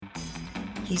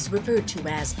He's referred to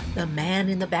as the man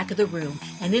in the back of the room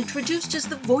and introduced as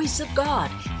the voice of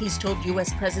God. He's told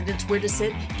U.S. presidents where to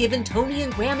sit, given Tony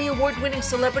and Grammy award-winning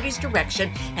celebrities direction,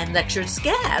 and lectured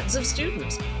scads of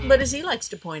students. But as he likes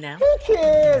to point out, who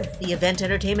cares? The event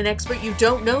entertainment expert you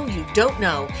don't know,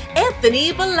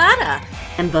 Anthony Bellata.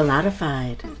 And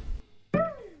Bellatified.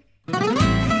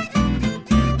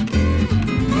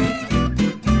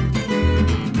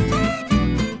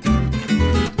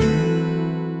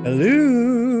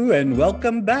 Hello and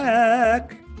welcome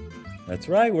back. That's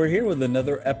right, we're here with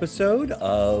another episode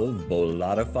of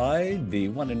Bellatified, the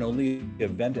one and only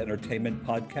event entertainment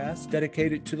podcast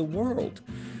dedicated to the world.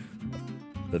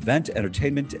 Event,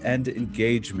 entertainment, and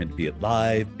engagement, be it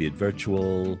live, be it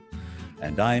virtual.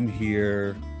 And I'm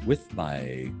here with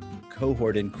my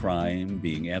cohort in crime,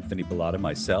 being Anthony Bellata,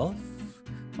 myself.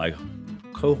 My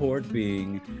cohort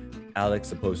being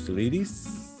Alex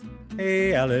Apostolidis.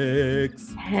 Hey,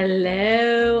 Alex.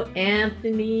 Hello,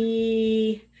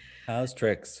 Anthony. How's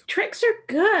Trix? Tricks are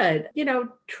good.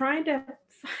 Trying to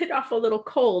fight off a little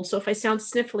cold. So if I sound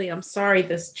sniffly, I'm sorry.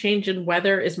 This change in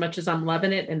weather, as much as I'm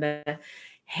loving it, and the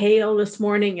hail this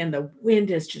morning and the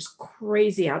wind is just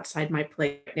crazy outside my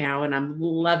place now, and I'm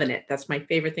loving it. That's my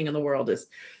favorite thing in the world is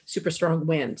super strong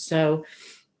wind. So,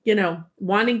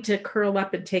 wanting to curl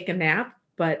up and take a nap,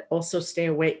 but also stay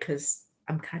awake because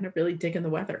I'm kind of really digging the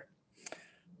weather.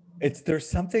 There's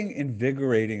something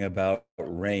invigorating about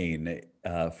rain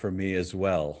for me as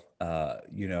well.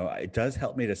 It does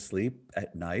help me to sleep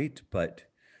at night, but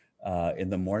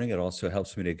in the morning it also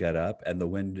helps me to get up. And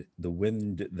the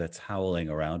wind that's howling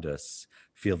around us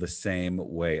feel the same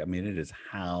way. I mean, it is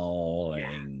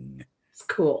howling. Yeah.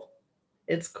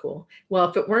 It's cool. Well,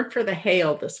 if it weren't for the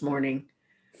hail this morning,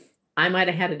 I might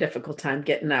have had a difficult time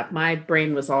getting up. My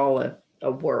brain was all a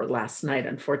whir last night,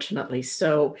 unfortunately.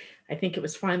 So I think it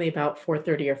was finally about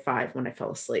 4:30 or 5 when I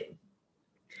fell asleep.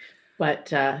 But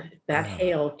that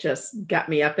hail just got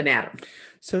me up and at 'em.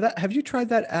 So have you tried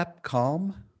that app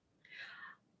Calm?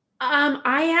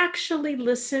 I actually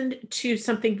listened to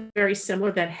something very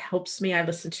similar that helps me. I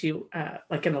listen to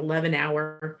like an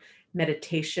 11-hour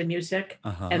meditation music,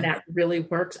 and that really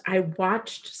works. I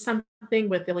watched something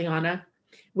with Ileana,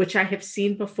 which I have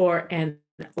seen before and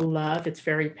love. It's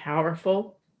very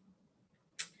powerful.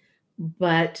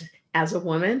 But as a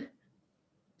woman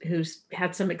who's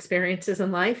had some experiences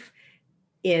in life,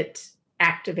 it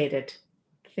activated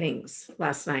things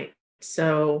last night.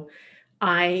 So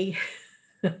I'm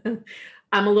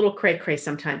a little cray-cray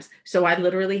sometimes. So I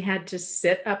literally had to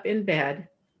sit up in bed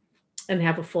and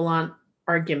have a full-on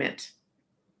argument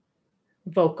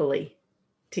vocally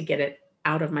to get it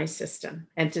out of my system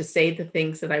and to say the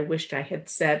things that I wished I had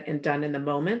said and done in the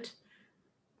moment.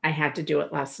 I had to do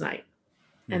it last night.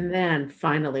 And then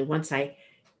finally,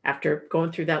 after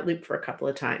going through that loop for a couple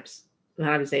of times, then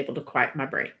I was able to quiet my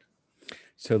brain.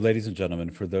 So ladies and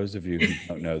gentlemen, for those of you who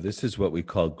don't know, this is what we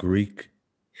call Greek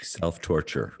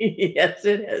self-torture. Yes,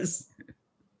 it is.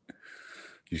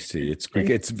 You see, it's Greek.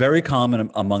 It's very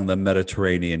common among the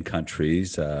Mediterranean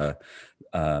countries.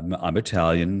 I'm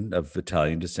Italian, of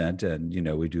Italian descent, and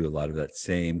we do a lot of that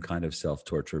same kind of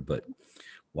self-torture. But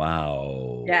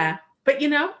wow, yeah. But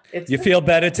you feel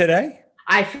better today?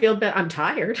 I feel better. I'm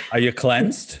tired. Are you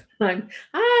cleansed? I'm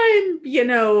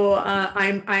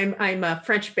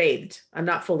French bathed. I'm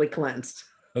not fully cleansed.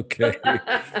 Okay.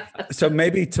 So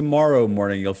maybe tomorrow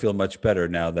morning you'll feel much better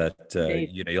now that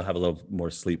you'll have a little more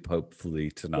sleep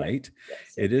hopefully tonight. Yes.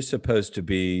 It is supposed to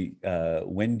be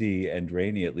windy and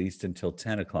rainy at least until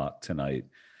 10 o'clock tonight.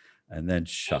 And then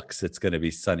shucks, it's going to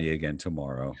be sunny again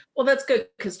tomorrow. Well, that's good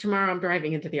because tomorrow I'm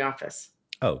driving into the office.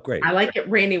 Oh, great. I like it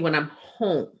rainy when I'm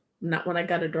home, not when I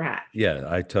got to drive. Yeah,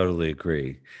 I totally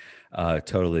agree.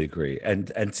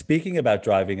 And speaking about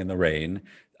driving in the rain,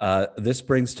 this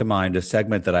brings to mind a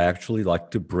segment that I actually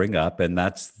like to bring up, and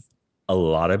that's a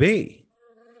lot of B.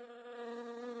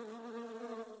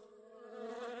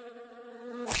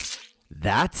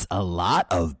 That's a lot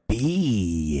of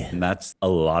B. And that's a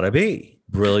lot of B.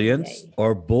 Brilliance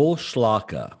or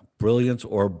bullschlacke. Brilliance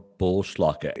or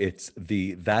bullschlacke. It's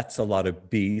the That's a Lot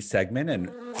of B segment. And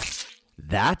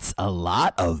that's a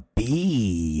lot of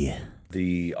B.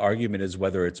 The argument is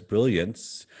whether it's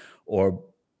brilliance or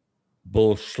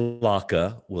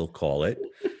bullschlacke, we'll call it.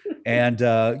 And,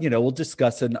 we'll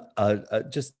discuss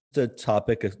just a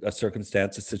topic, a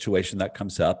circumstance, a situation that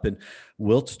comes up, and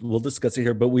we'll discuss it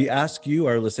here. But we ask you,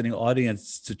 our listening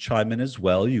audience, to chime in as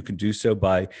well. You can do so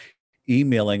by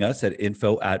emailing us at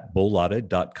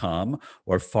info@bellata.com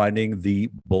or finding the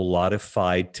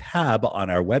Bellatified tab on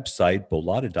our website,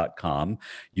 bellata.com.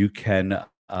 You can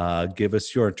give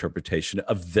us your interpretation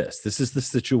of this. This is the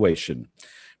situation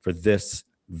for this.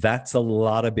 That's a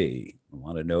lot of B. I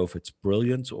want to know if it's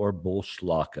brilliance or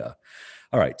bullschlacke.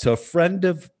 All right. So a friend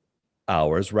of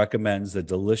ours recommends a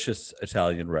delicious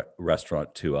Italian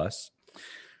restaurant to us.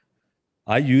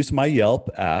 I use my Yelp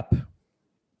app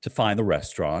to find the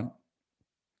restaurant.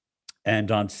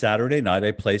 And on Saturday night,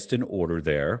 I placed an order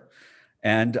there,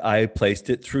 and I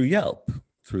placed it through Yelp,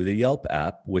 through the Yelp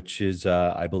app, which is,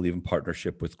 I believe, in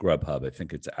partnership with Grubhub. I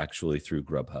think it's actually through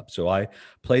Grubhub. So I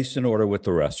placed an order with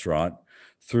the restaurant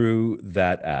through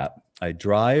that app. I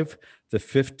drive the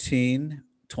 15,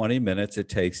 20 minutes it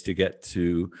takes to get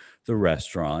to the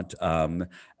restaurant.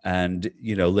 And,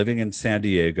 you know, living in San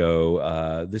Diego,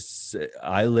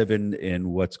 I live in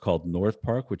what's called North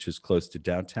Park, which is close to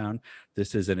downtown.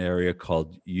 This is an area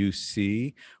called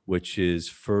UC, which is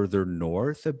further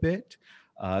north a bit.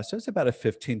 So it's about a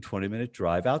 15, 20-minute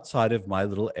drive outside of my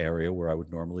little area where I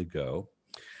would normally go.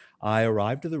 I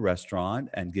arrived at the restaurant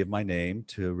and give my name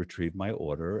to retrieve my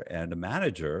order. And a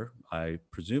manager, I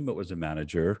presume it was a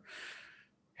manager,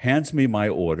 hands me my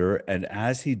order, and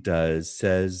as he does,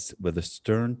 says with a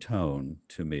stern tone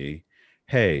to me,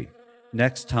 "Hey,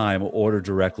 next time order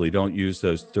directly. Don't use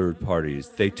those third parties.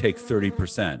 They take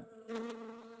 30%.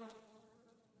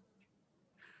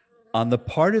 On the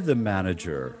part of the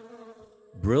manager,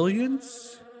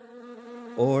 brilliance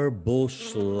or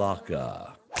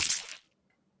bullschlacke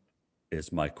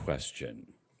is my question.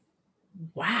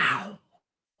 Wow.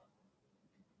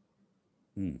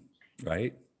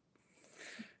 Right?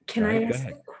 Can Right, I go ask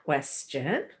ahead. a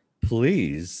question?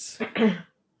 Please.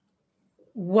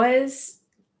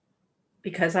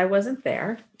 Because I wasn't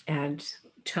there and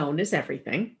tone is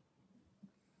everything,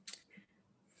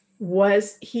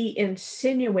 was he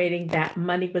insinuating that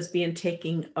money was being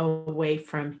taken away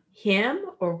from him,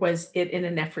 or was it in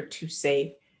an effort to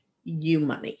save you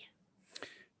money?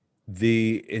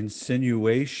 The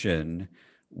insinuation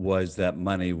was that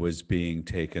money was being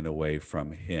taken away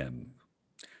from him.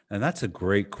 And that's a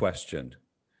great question.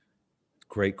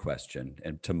 Great question,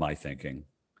 and to my thinking.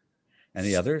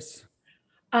 Any others?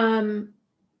 So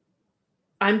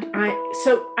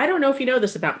I don't know if you know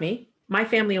this about me. My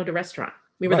family owned a restaurant.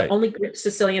 We were the Right. only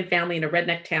Sicilian family in a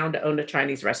redneck town to own a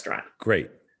Chinese restaurant. Great.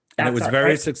 And it That's was our-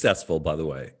 very right? successful, by the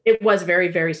way. It was very,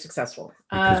 very successful.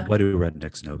 Because what do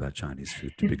rednecks know about Chinese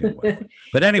food to begin with?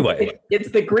 But anyway,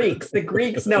 It's the Greeks. The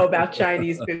Greeks know about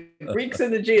Chinese food. The Greeks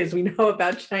and the Jews, we know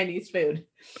about Chinese food.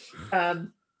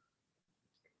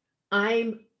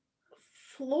 I'm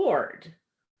floored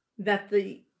that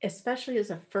especially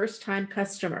as a first-time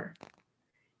customer,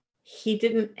 he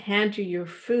didn't hand you your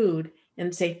food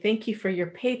and say, "Thank you for your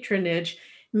patronage.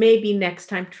 Maybe next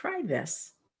time try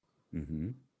this."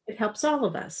 mhm, It helps all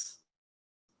of us.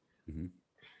 mhm.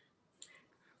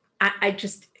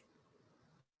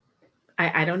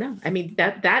 I don't know. I mean,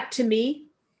 that to me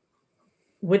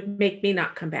would make me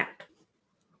not come back.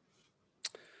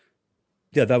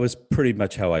 Yeah, that was pretty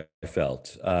much how I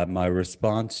felt. My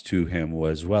response to him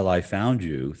was, well, I found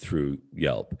you through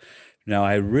Yelp. Now,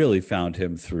 I really found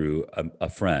him through a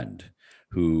friend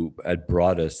who had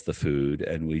brought us the food,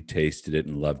 and we tasted it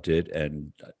and loved it.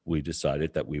 And we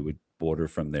decided that we would order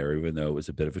from there, even though it was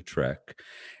a bit of a trek.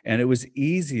 And it was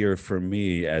easier for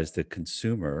me as the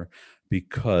consumer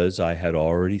because I had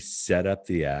already set up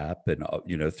the app and,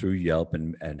 through Yelp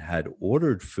and had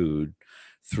ordered food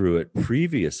through it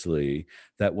previously,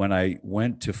 that when I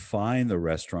went to find the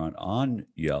restaurant on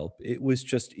Yelp, it was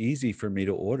just easy for me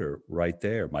to order right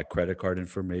there. My credit card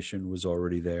information was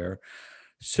already there.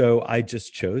 So I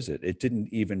just chose it. It didn't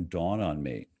even dawn on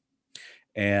me.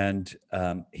 And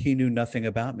he knew nothing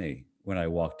about me when I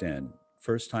walked in.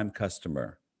 First time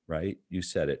customer, right? You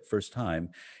said it. First time.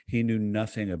 He knew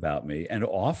nothing about me and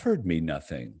offered me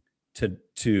nothing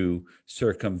to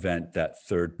circumvent that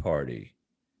third party.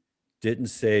 Didn't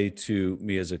say to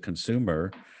me as a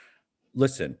consumer,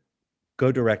 listen,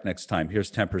 go direct next time.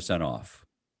 Here's 10% off.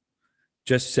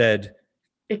 Just said,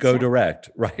 go direct,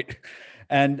 right?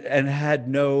 And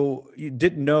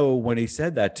didn't know when he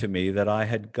said that to me that I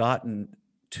had gotten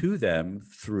to them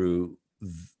through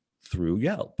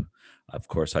Yelp. Of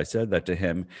course, I said that to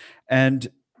him. And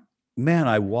man,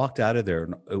 I walked out of there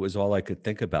and it was all I could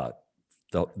think about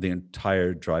the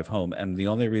entire drive home. And the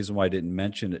only reason why I didn't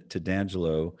mention it to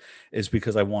D'Angelo is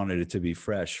because I wanted it to be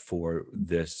fresh for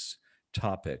this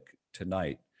topic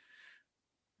tonight.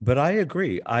 But I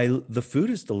agree. The food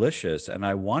is delicious and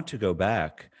I want to go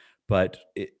back, but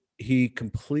he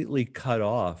completely cut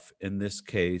off in this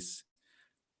case.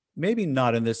 Maybe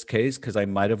not in this case, because I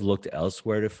might have looked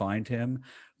elsewhere to find him,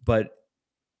 but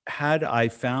had I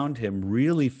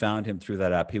really found him through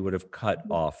that app, he would have cut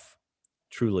off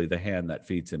truly the hand that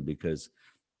feeds him, because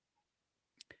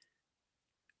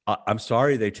I'm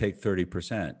sorry they take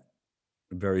 30%.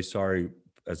 I'm very sorry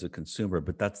as a consumer,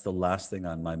 but that's the last thing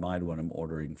on my mind when I'm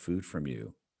ordering food from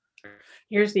you.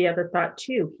 Here's the other thought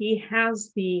too. He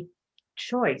has the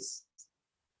choice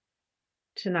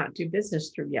to not do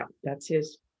business through Yelp. That's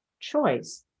his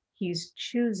choice. He's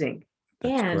choosing.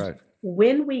 That's And correct.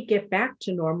 when we get back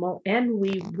to normal, and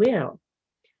we will,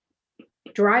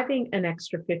 driving an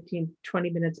extra 15, 20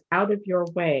 minutes out of your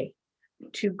way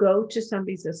to go to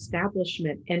somebody's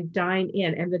establishment and dine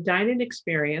in. And the dine-in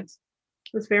experience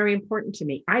was very important to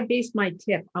me. I based my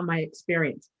tip on my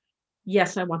experience.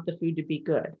 Yes, I want the food to be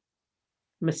good.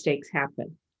 Mistakes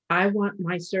happen. I want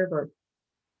my server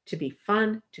to be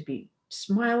fun, to be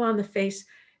smile on the face.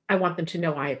 I want them to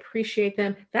know I appreciate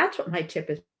them. That's what my tip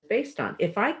is based on.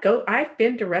 I've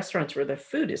been to restaurants where the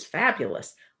food is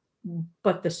fabulous,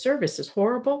 but the service is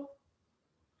horrible,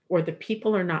 or the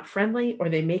people are not friendly, or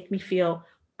they make me feel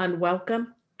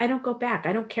unwelcome. I don't go back.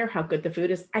 I don't care how good the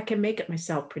food is. I can make it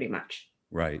myself pretty much.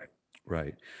 Right,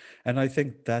 right. And I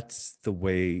think that's the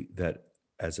way that,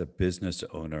 as a business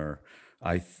owner,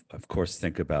 of course,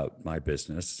 think about my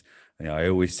business. I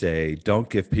always say, don't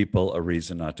give people a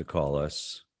reason not to call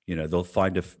us. They'll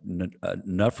find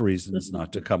enough reasons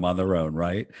not to come on their own,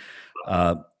 right?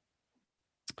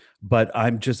 But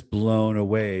I'm just blown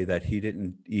away that he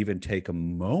didn't even take a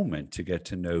moment to get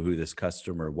to know who this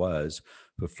customer was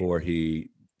before he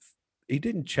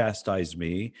didn't chastise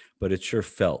me, but it sure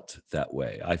felt that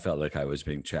way. I felt like I was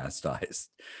being chastised.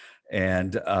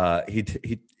 And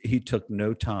he took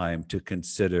no time to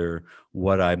consider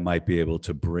what I might be able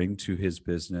to bring to his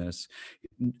business.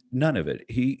 None of it.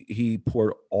 He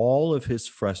poured all of his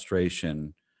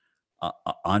frustration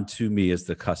onto me as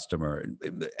the customer,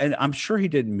 and I'm sure he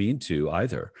didn't mean to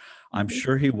either. I'm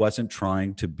sure he wasn't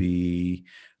trying to be,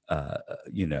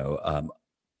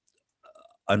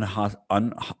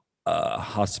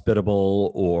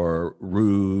 hospitable or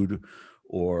rude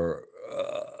or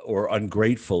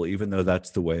ungrateful, even though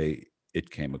that's the way it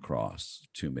came across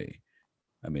to me.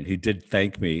 I mean, he did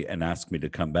thank me and ask me to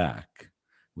come back.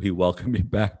 He welcomed me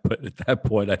back, but at that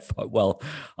point I thought, well,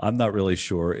 I'm not really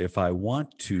sure if I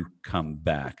want to come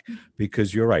back,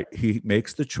 because you're right. He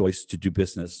makes the choice to do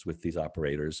business with these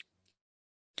operators.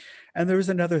 And there was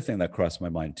another thing that crossed my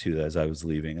mind too as I was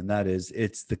leaving, and that is,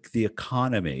 it's the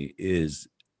economy is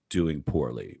doing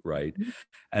poorly, right?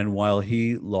 And while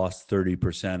he lost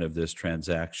 30% of this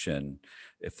transaction,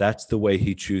 if that's the way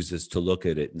he chooses to look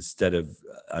at it, instead of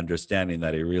understanding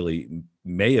that he really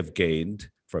may have gained,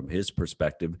 from his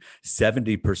perspective,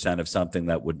 70% of something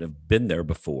that wouldn't have been there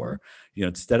before,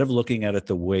 instead of looking at it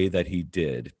the way that he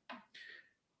did,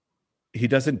 he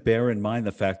doesn't bear in mind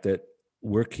the fact that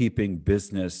we're keeping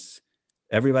business.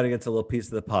 Everybody gets a little piece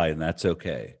of the pie, and that's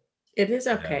okay. It is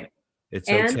okay. It's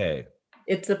And okay.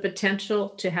 it's the potential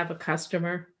to have a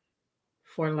customer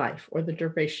for life, or the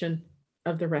duration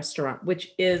of the restaurant,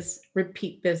 which is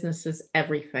repeat business is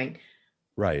everything.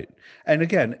 Right. And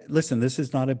again, listen, this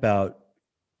is not about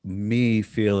me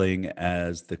feeling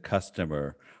as the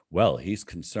customer, well, he's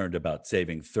concerned about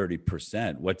saving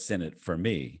 30%. What's in it for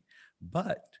me?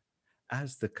 But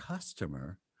as the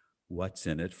customer, what's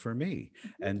in it for me?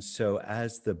 And so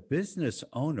as the business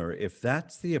owner, if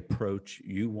that's the approach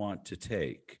you want to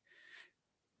take,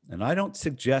 and I don't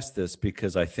suggest this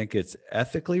because I think it's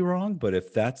ethically wrong, but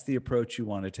if that's the approach you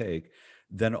want to take,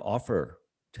 then offer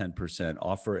 10%,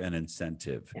 offer an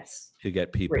incentive to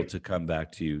get people to come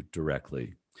back to you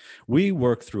directly. We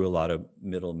work through a lot of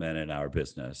middlemen in our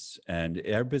business, and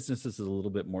our business is a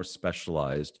little bit more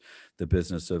specialized. The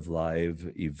business of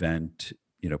live event,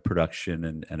 production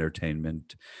and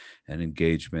entertainment and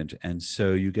engagement. And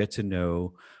so you get to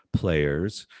know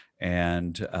players,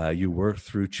 and you work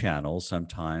through channels,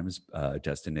 sometimes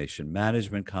destination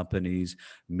management companies,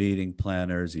 meeting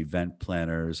planners, event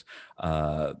planners,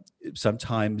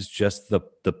 sometimes just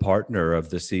the partner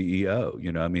of the CEO.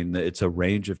 It's a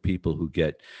range of people who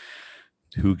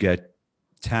get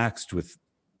taxed with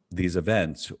these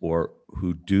events or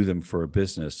who do them for a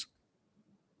business.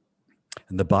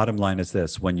 And the bottom line is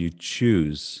this: when you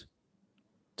choose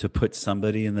to put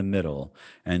somebody in the middle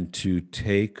and to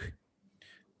take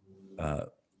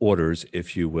orders,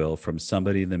 if you will, from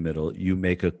somebody in the middle, you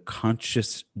make a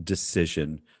conscious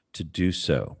decision to do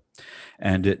so.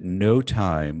 And at no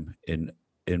time in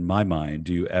my mind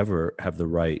do you ever have the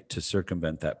right to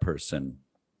circumvent that person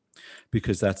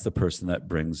because that's the person that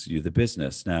brings you the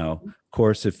business. Now, of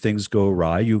course, if things go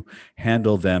awry, you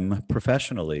handle them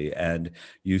professionally and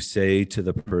you say to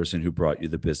the person who brought you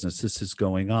the business, this is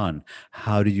going on.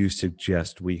 How do you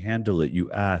suggest we handle it?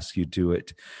 You ask, you do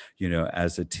it,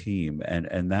 as a team.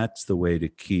 And that's the way to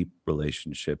keep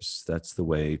relationships. That's the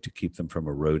way to keep them from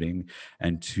eroding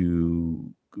and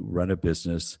to run a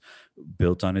business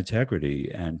built on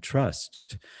integrity and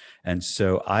trust. And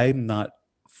so I'm not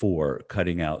for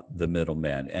cutting out the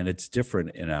middleman. And it's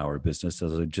different in our business.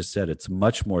 As I just said, it's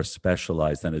much more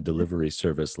specialized than a delivery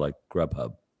service like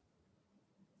Grubhub.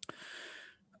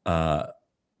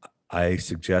 I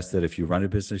suggest that if you run a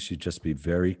business, you just be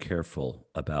very careful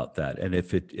about that. And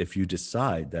if you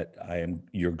decide that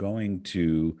you're going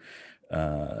to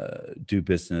do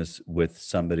business with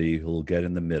somebody who will get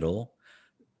in the middle,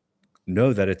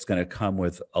 know that it's going to come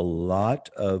with a lot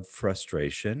of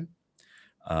frustration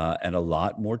and a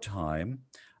lot more time,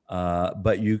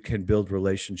 but you can build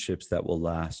relationships that will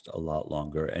last a lot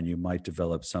longer, and you might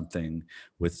develop something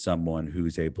with someone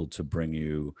who's able to bring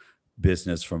you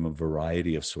business from a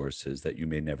variety of sources that you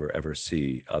may never ever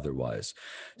see otherwise.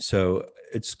 So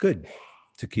it's good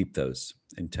to keep those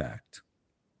intact.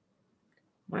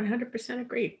 100%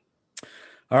 agreed.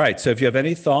 All right. So if you have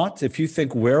any thoughts, if you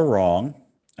think we're wrong,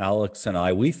 Alex and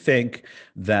I, we think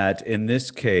that in this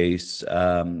case,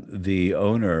 the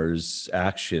owner's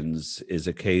actions is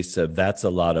a case of that's a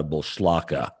lot of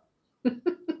bullschlaka,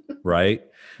 right?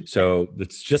 So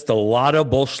it's just a lot of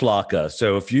bullschlaka.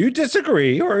 So if you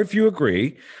disagree or if you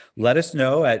agree, let us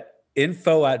know at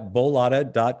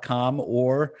info@bolada.com,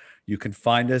 or you can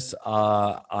find us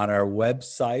on our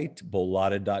website,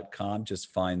 bolada.com.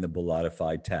 Just find the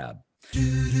Bolladify tab.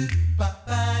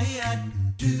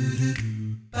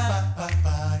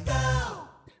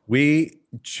 We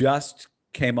just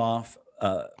came off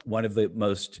one of the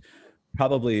most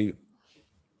probably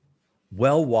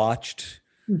well-watched,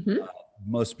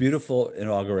 most beautiful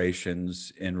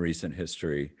inaugurations in recent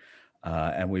history.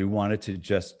 And we wanted to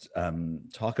just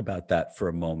talk about that for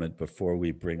a moment before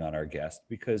we bring on our guest,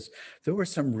 because there were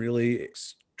some really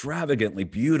extravagantly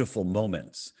beautiful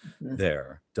moments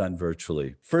there done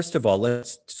virtually. First of all,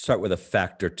 let's start with a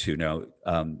fact or two. Now,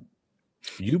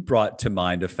 you brought to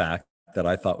mind a fact that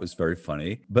I thought was very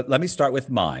funny, but let me start with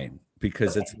mine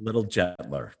because it's a little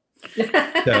gentler.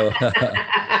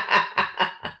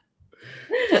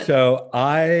 So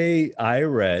I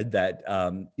read that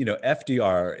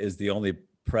FDR is the only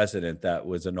president that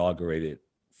was inaugurated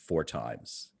 4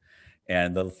 times,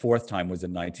 and the 4th time was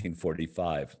in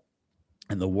 1945,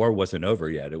 and the war wasn't over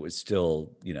yet. It was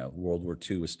still, World War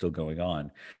II was still going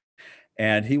on,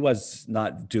 and he was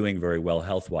not doing very well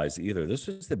health-wise either. This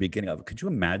was the beginning of. Could you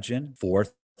imagine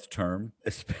 4th term,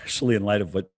 especially in light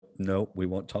of what? No, we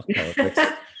won't talk politics.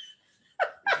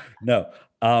 No.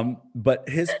 But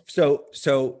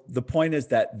so the point is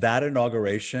that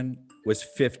inauguration was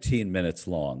 15 minutes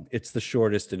long. It's the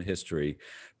shortest in history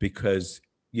because,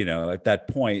 at that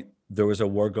point, there was a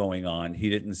war going on. He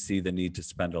didn't see the need to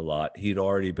spend a lot. He'd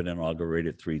already been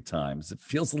inaugurated 3 times. It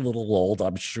feels a little old,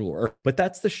 I'm sure, but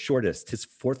that's the shortest. His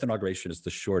 4th inauguration is the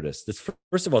shortest.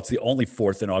 First of all, it's the only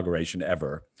 4th inauguration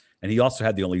ever. And he also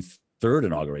had the only 3rd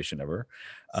inauguration ever.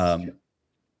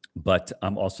 But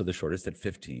also the shortest at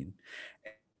 15.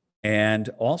 And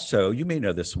also, you may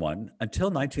know this one,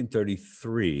 until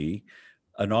 1933,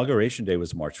 Inauguration Day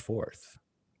was March 4th.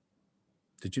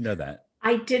 Did you know that?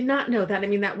 I did not know that. I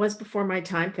mean, that was before my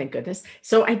time, thank goodness.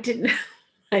 So I didn't,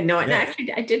 I know, and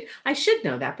actually I did, I should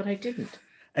know that, but I didn't.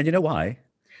 And you know why?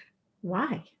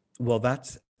 Why? Well,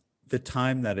 that's the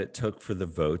time that it took for the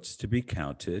votes to be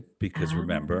counted, because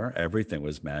remember, everything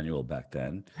was manual back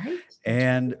then. Right.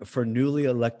 And for newly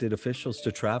elected officials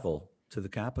to travel to the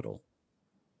Capitol.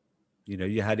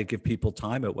 You had to give people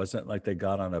time. It wasn't like they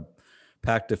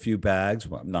packed a few bags.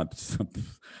 Well, I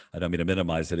don't mean to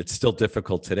minimize it. It's still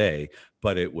difficult today,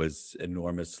 but it was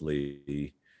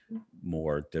enormously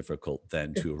more difficult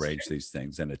then to arrange these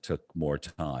things, and it took more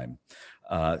time.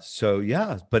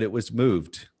 But it was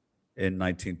moved in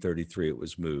 1933. It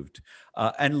was moved,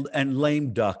 and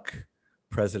lame duck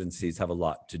presidencies have a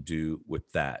lot to do with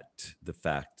that. The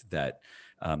fact that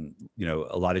a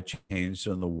lot of changed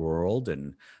in the world,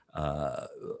 and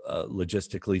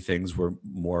logistically things were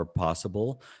more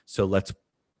possible. So let's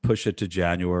push it to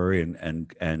January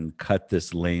and cut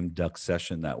this lame duck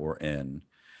session that we're in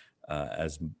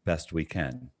as best we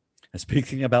can. And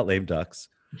speaking about lame ducks,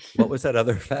 what was that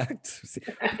other fact?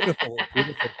 Beautiful.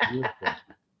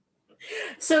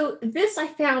 So this I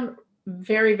found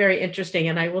very, very interesting.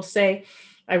 And I will say,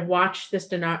 I watched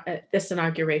this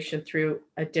inauguration through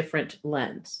a different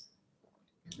lens.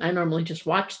 I normally just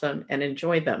watch them and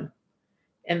enjoy them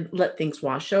and let things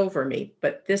wash over me.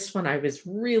 But this one, I was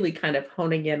really kind of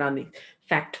honing in on the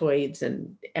factoids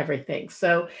and everything.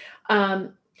 So,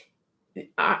 um,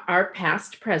 our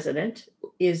past president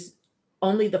is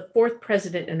only the fourth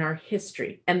president in our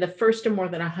history and the first in more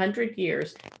than 100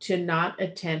 years to not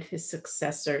attend his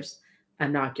successor's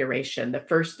inauguration. The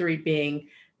first three being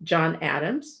John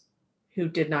Adams, who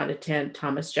did not attend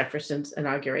Thomas Jefferson's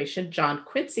inauguration, John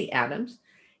Quincy Adams,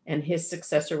 and his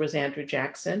successor was Andrew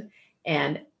Jackson,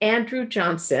 and Andrew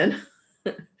Johnson.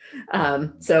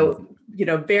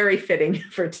 Very fitting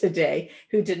for today,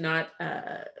 who did not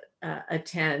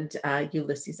attend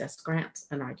Ulysses S. Grant's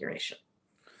inauguration.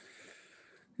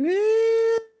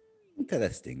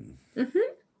 Interesting.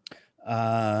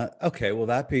 Mhm. Okay, well,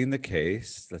 that being the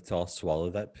case, let's all swallow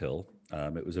that pill.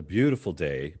 It was a beautiful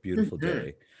day, beautiful Mhm.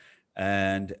 day.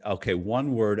 And okay,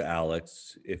 one word,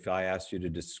 Alex, if I asked you to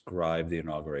describe the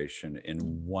inauguration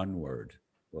in one word,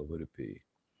 what would it be?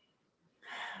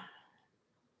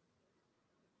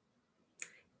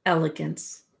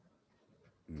 Elegance.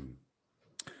 Hmm.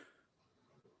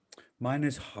 Mine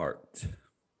is heart.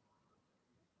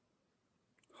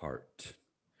 Heart.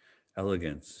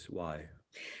 Elegance. Why?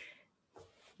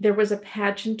 There was a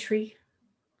pageantry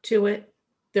to it.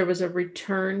 There was a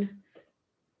return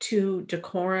to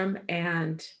decorum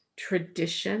and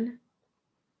tradition.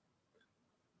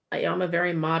 I am a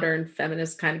very modern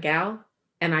feminist kind of gal,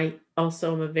 and I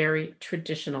also am a very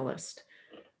traditionalist.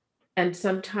 And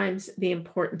sometimes the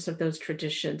importance of those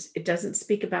traditions, it doesn't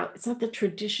speak about, it's not the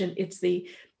tradition, it's the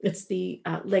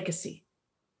legacy,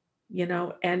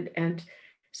 and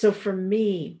so for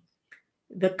me,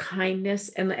 the kindness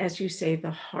and, as you say,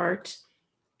 the heart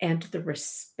and the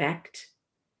respect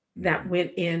that Mhm,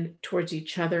 went in towards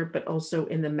each other, but also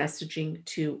in the messaging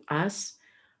to us,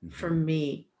 for mhm,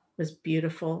 me, was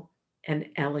beautiful and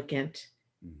elegant,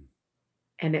 mhm.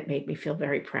 and it made me feel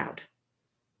very proud.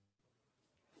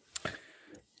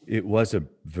 It was a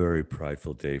very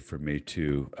prideful day for me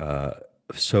too.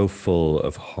 So full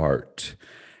of heart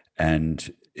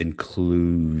and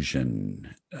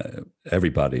inclusion.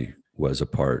 Everybody was a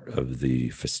part of the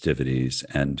festivities,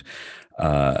 and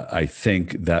I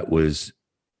think that was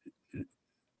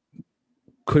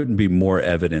couldn't be more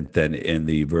evident than in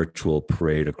the virtual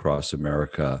parade across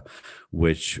America,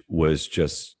 which was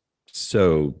just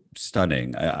so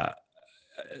stunning.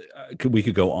 We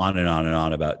could go on and on and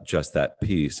on about just that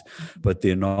piece, but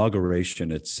the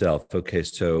inauguration itself. Okay,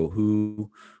 so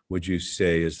who would you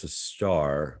say is the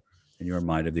star in your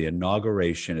mind of the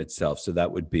inauguration itself? So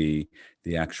that would be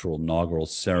the actual inaugural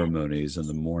ceremonies in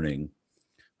the morning.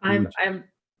 Who I'm would I'm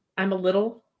I'm a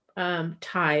little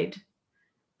tied.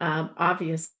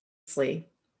 Obviously,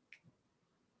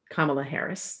 Kamala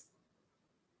Harris.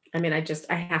 I mean,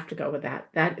 I have to go with that.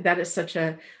 That is such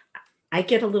a. I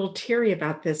get a little teary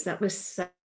about this. That was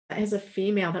as a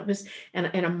female. That was and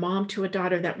a mom to a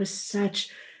daughter. That was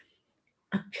such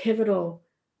a pivotal,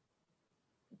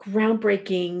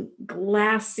 groundbreaking,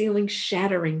 glass ceiling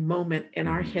shattering moment in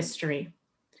our Mhm. history.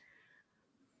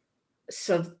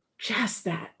 So just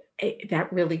that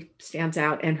really stands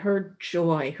out, and her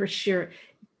joy, her sheer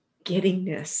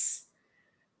giddiness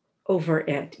over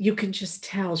it. You can just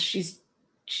tell she's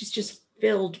just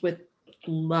filled with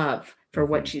love for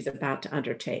what Mhm. she's about to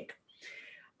undertake.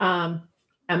 Um,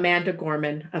 Amanda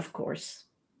Gorman, of course,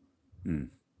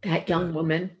 Mm. that Yeah. young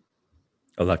woman.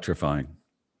 Electrifying.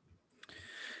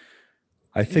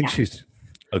 I think Yeah, she's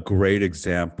a great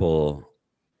example.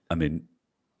 I mean,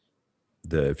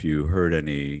 if you heard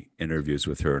any interviews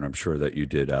with her, and I'm sure that you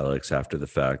did, Alex, after the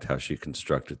fact, how she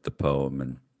constructed the poem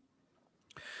and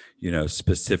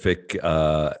specific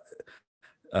um,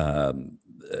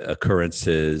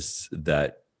 occurrences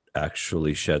that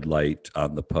actually shed light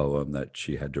on the poem that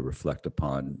she had to reflect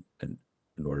upon in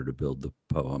order to build the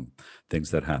poem, things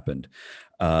that happened.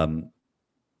 Um,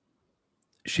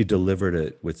 she delivered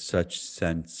it with such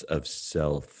sense of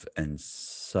self and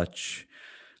such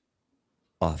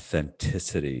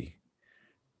authenticity,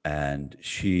 and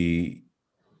she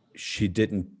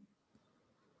didn't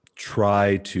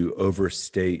try to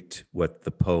overstate what the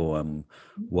poem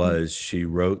mhm. was. She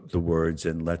wrote the words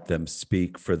and let them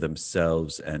speak for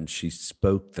themselves, and she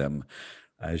spoke them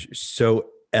so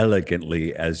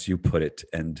elegantly, as you put it,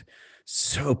 and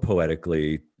so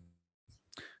poetically.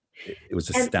 It was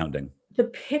And astounding. the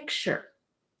picture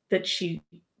that she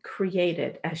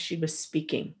created as she was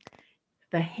speaking,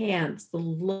 the hands, the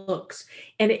looks,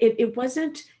 and it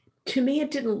wasn't, to me, it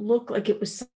didn't look like it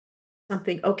was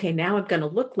something, okay, now I'm going to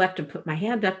look left and put my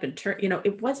hand up and turn,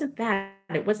 it wasn't that.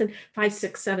 It wasn't 5,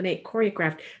 6, 7, 8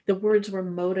 choreographed. The words were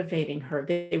motivating her.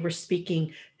 They were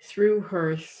speaking through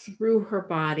her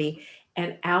body,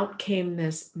 and out came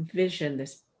this vision,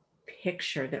 this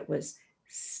picture that was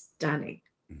stunning.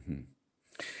 Mhm.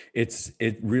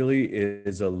 It really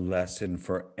is a lesson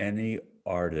for any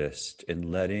artist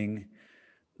in letting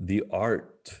the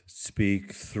art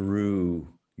speak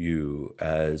through you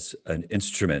as an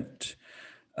instrument,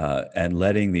 and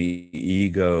letting the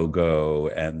ego go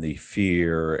and the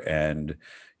fear and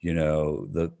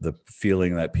the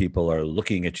feeling that people are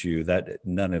looking at you. That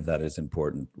none of that is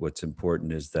important. What's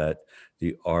important is that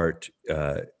the art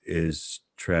is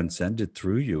transcended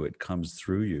through you. It comes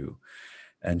through you.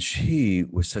 And she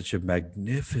was such a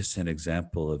magnificent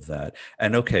example of that.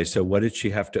 And okay, so what did she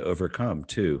have to overcome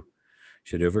too?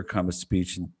 She had overcome a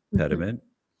speech Mhm. impediment.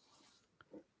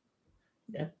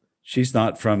 Yeah. She's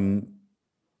not from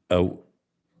a,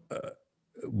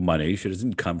 money. She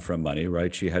doesn't come from money,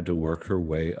 right? She had to work her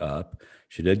way up.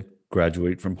 She did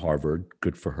graduate from Harvard.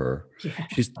 Good for her. Yeah. My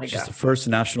She's the God. first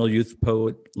National Youth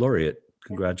Poet Laureate.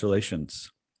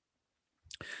 Congratulations.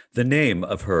 The name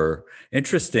of her,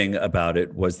 interesting about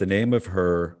it was the name of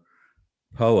her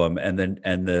poem and then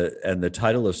and the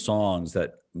title of songs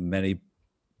that many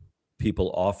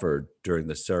people offered during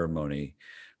the ceremony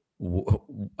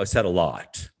said a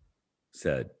lot,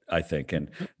 said, I think.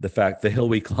 And the fact, the hill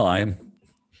we climb,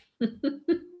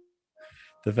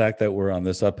 the fact that we're on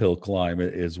this uphill climb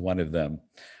is one of them.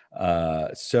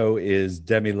 So is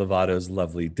Demi Lovato's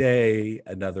Lovely Day,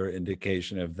 another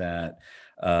indication of that.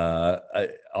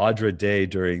 Audra Day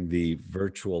during the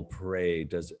virtual parade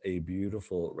does a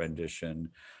beautiful rendition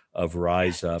of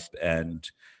Rise Up. And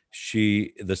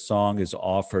the song is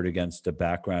offered against a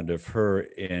background of her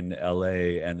in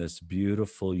LA and this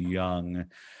beautiful young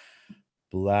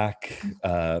Black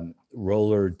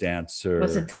roller dancer,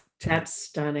 Wasn't that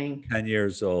stunning? 10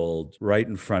 years old, right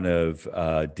in front of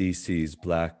DC's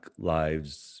Black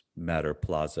Lives Matter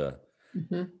Plaza.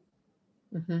 Hmm.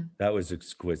 Hmm. That was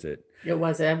exquisite. It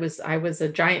was. I was a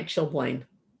giant chilblain.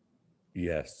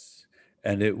 Yes.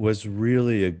 And it was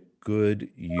really a good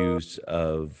use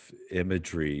of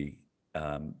imagery.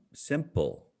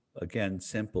 Simple, again,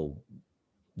 simple.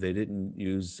 They didn't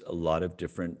use a lot of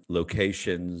different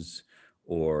locations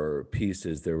or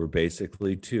pieces. There were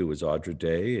basically two. It was Audra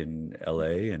Day in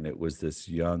LA, and it was this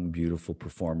young, beautiful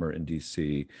performer in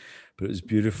DC. But it was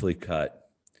beautifully cut.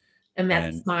 And that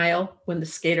And smile when the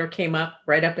skater came up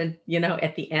right up and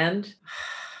at the end.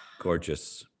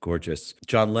 gorgeous, gorgeous.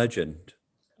 John Legend,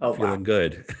 Oh wow. feeling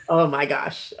good. Oh my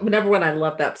gosh. Number one, I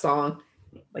love that song.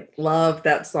 Like love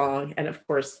that song. And of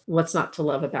course, what's not to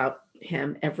love about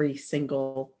him? Every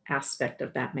single aspect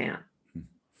of that man.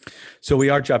 So we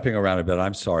are jumping around a bit.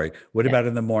 I'm sorry. What Yeah. about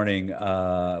in the morning?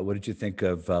 What did you think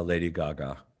of Lady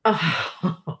Gaga?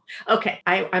 Oh, okay.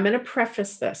 I'm going to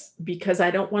preface this because I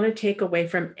don't want to take away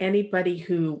from anybody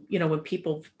who, when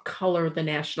people color the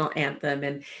national anthem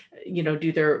and,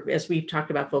 do their, as we've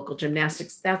talked about, vocal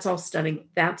gymnastics, that's all stunning.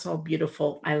 That's all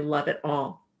beautiful. I love it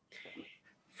all.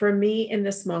 For me, in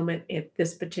this moment, at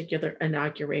this particular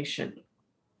inauguration,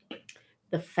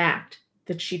 the fact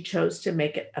that she chose to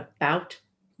make it about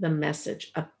the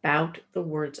message, about the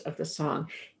words of the song,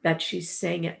 that she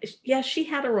sang it. Yeah, she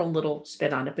had her own little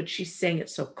spin on it, but she sang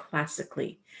it so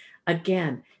classically.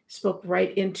 Again, spoke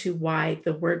right into why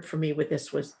the word for me with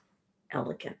this was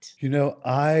elegant.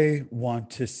 I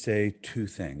want to say two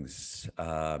things.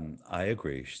 I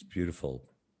agree. She's beautiful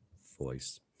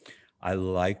voice. I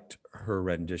liked her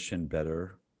rendition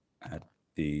better at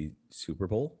the Super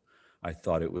Bowl. I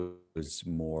thought it was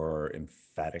more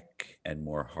emphatic and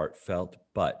more heartfelt,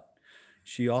 but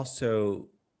she also,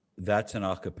 that's an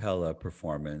a cappella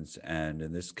performance. And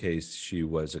in this case, she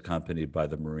was accompanied by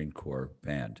the Marine Corps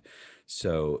band.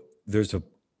 So there's a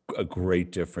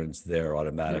great difference there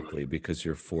automatically because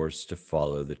you're forced to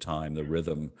follow the time, the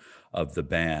rhythm of the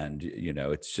band.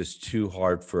 It's just too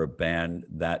hard for a band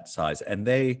that size. And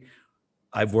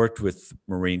I've worked with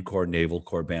Marine Corps, Naval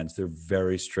Corps bands. They're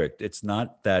very strict. It's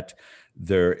not that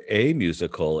they're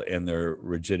amusical in their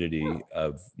rigidity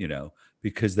of,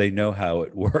 because they know how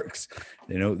it works.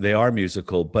 They are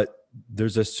musical, but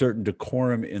there's a certain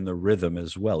decorum in the rhythm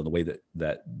as well, in the way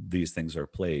that these things are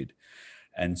played.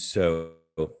 And so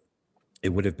it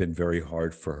would have been very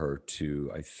hard for her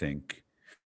to, I think,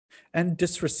 and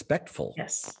disrespectful.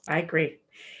 Yes, I agree.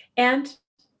 And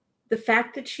the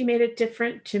fact that she made it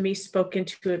different to me spoke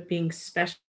into it being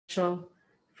special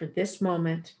for this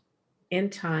moment in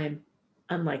time,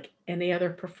 unlike any other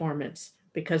performance,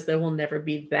 because there will never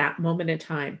be that moment in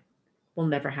time, will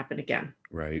never happen again.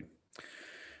 Right.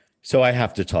 So I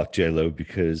have to talk J-Lo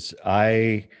because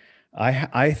I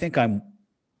I think I'm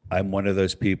one of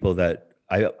those people that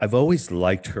I've always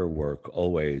liked her work,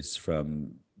 always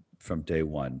from day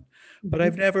one, but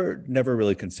I've Mhm. never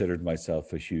really considered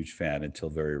myself a huge fan until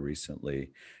very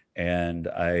recently. And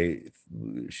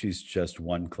she's just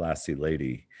one classy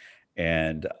lady.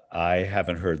 And I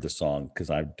haven't heard the song because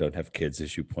I don't have kids,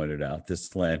 as you pointed out.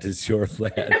 This land is your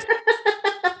land.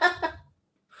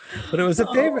 But it was a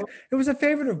favorite. Oh, It was a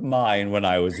favorite of mine when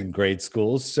I was in grade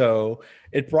school. So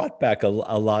it brought back a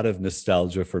lot of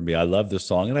nostalgia for me. I love the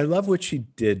song and I love what she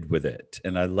did with it.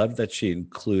 And I love that she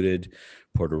included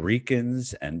Puerto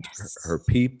Ricans and her yes.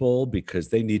 people because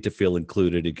they need to feel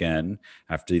included again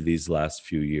after these last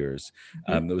few years.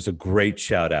 Mhm. It was a great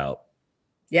shout out,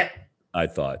 Yep. I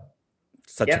thought.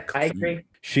 Such a Yep. I agree.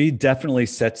 she definitely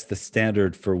sets the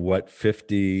standard for what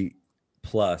 50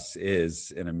 plus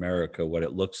is in America, what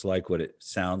it looks like, what it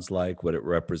sounds like, what it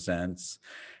represents.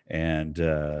 And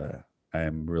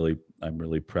I'm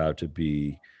really proud to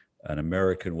be an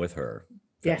American with her.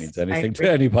 If that means Yes, I anything to agree.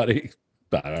 anybody.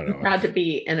 I don't I'm know. proud to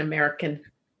be an American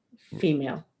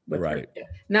female with her. Right.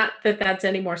 Not that that's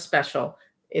any more special.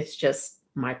 It's just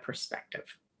my perspective,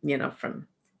 from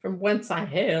whence I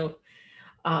hail.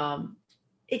 Um,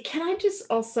 can I just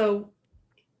also,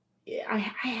 I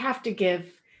have to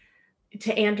give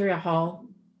to Andrea Hall,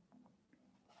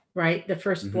 right? The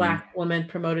first Hmm. Black woman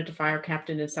promoted to fire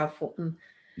captain in South Fulton.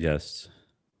 Yes.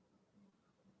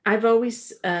 I've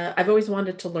always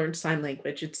wanted to learn sign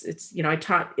language. It's I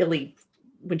taught Illy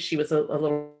when she was a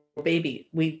little baby.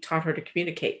 We taught her to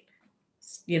communicate,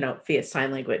 via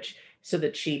sign language, so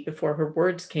that she, before her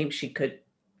words came, she could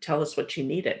tell us what she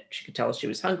needed. She could tell us she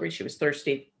was hungry, she was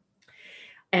thirsty,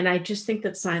 and I just think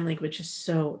that sign language is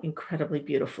so incredibly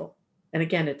beautiful. And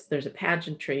again, there's a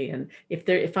pageantry, and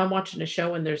if I'm watching a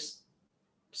show and there's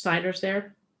signers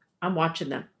there, I'm watching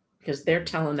them because they're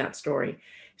telling that story.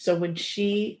 So when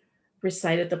she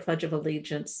recited the Pledge of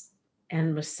Allegiance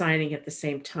and was signing at the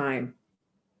same time,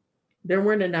 there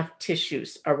weren't enough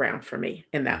tissues around for me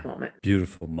in that moment.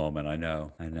 Beautiful moment. I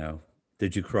know. I know.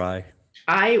 Did you cry?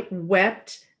 I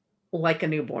wept like a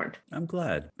newborn. I'm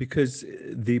glad because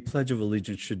the Pledge of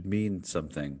Allegiance should mean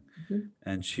something. Mhm.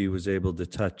 And she was able to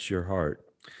touch your heart.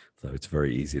 Though it's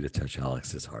very easy to touch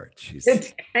Alex's heart. She's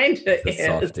It kind of a is.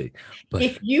 softie. But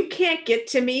If you can't get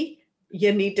to me,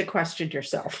 you need to question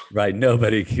yourself. right,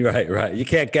 nobody, right. You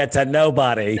can't get to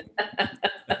nobody.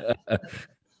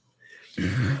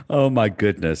 Oh my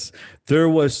goodness. There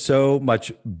was so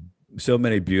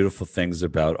many beautiful things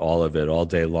about all of it all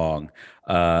day long.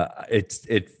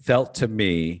 It felt to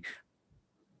me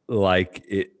like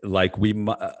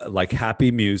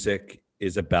happy music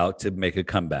is about to make a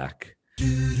comeback.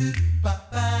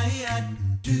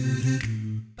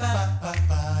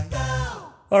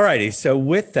 All righty. So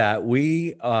with that,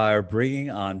 we are bringing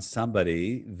on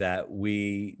somebody that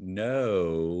we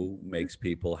know makes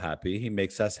people happy. He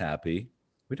makes us happy.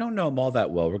 We don't know him all that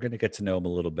well. We're going to get to know him a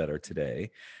little better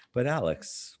today. But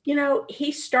Alex,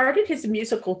 He started his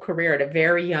musical career at a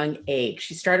very young age.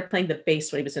 He started playing the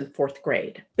bass when he was in fourth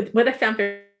grade. But what I found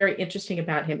very, very interesting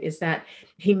about him is that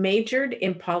he majored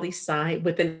in poli sci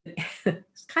with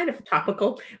it's kind of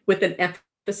topical, with an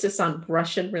emphasis on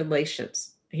Russian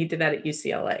relations. He did that at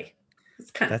UCLA. It's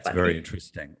kind of that's very funny.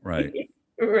 interesting. Right.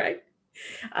 Right.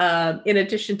 In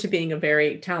addition to being a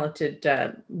very talented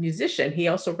musician, he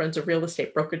also runs a real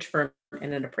estate brokerage firm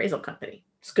and an appraisal company.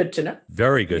 It's good to know.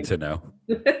 Very good to know.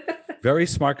 Very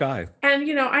smart guy. And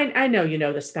I know you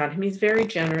know this about him. He's very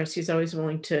generous. He's always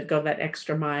willing to go that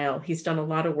extra mile. He's done a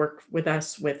lot of work with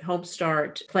us with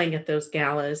Homestart, playing at those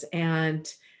galas,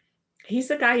 and he's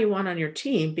the guy you want on your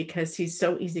team because he's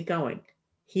so easygoing.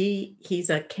 He's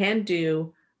a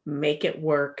can-do, make it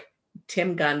work,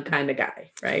 Tim Gunn kind of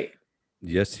guy, right?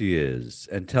 Yes, he is.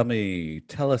 And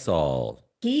tell us all.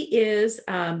 He is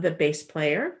the bass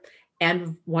player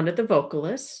and one of the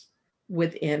vocalists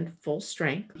within Full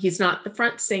Strength. He's not the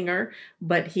front singer,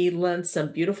 but he lends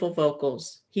some beautiful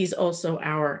vocals. He's also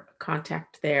our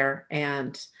contact there,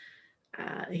 and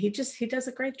he does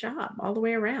a great job all the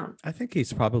way around. I think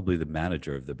he's probably the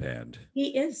manager of the band.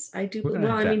 He is. I do. We're gonna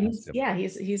Well, have I to mean,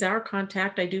 ask him. he's our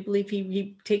contact. I do believe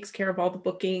he takes care of all the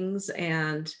bookings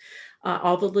and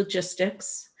all the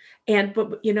logistics.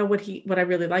 But what I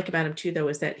really like about him too, though,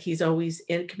 is that he's always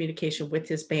in communication with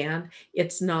his band.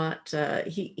 It's not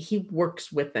he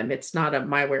works with them. It's not a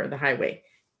my way or the highway.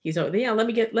 He's yeah.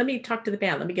 Let me talk to the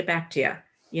band. Let me get back to you.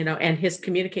 And his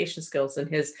communication skills and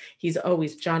he's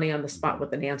always Johnny on the spot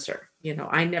with an answer.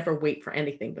 I never wait for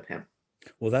anything with him.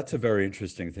 Well, that's a very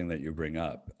interesting thing that you bring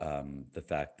up. The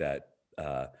fact that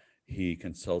he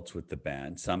consults with the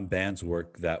band. Some bands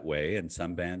work that way and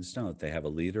some bands don't. They have a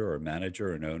leader or a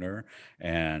manager or an owner,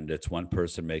 and it's one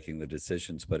person making the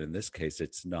decisions. But in this case,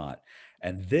 it's not.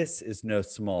 And this is no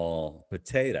small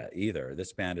potato either.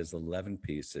 This band is 11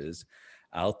 pieces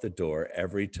out the door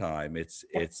every time. It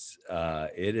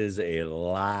is a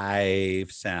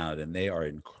live sound, and they are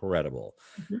incredible.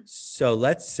 Mhm. So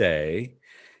let's say,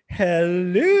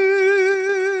 hello,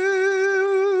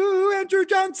 Andrew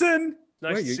Johnson.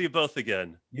 Nice Wait, to see you both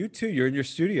again. You too. You're in your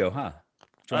studio, huh?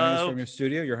 Joining us from your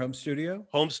studio, your home studio.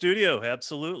 Home studio,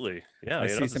 absolutely. Yeah, I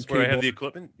see that's some where I have the keyboard.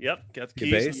 equipment. Yep, got the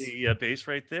Your keys bass? and the bass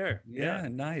right there. Yeah,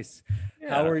 nice. Yeah.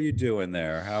 How are you doing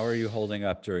there? How are you holding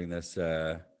up during this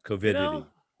COVID? You know,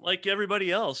 like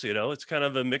everybody else, it's kind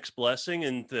of a mixed blessing,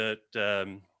 and that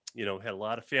had a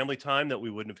lot of family time that we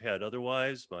wouldn't have had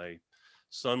otherwise. My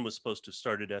son was supposed to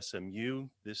start at SMU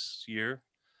this year.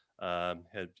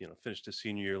 Had finished his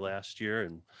senior year last year,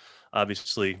 and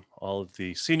obviously all of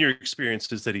the senior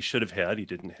experiences that he should have had, he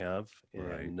didn't have.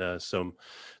 Right. And so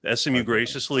SMU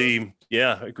graciously,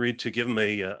 agreed to give him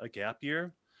a gap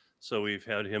year. So we've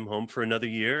had him home for another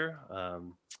year.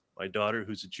 My daughter,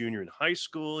 who's a junior in high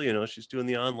school, she's doing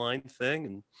the online thing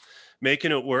and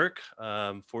making it work.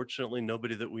 Fortunately,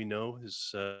 nobody that we know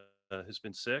has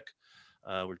been sick.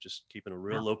 We're just keeping a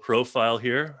real low profile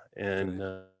here, and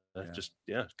just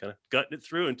kind of gutting it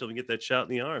through until we get that shot in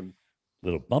the arm.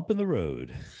 Little bump in the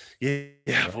road.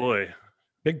 Yeah, boy,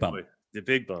 Big bump. boy, the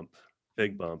big bump,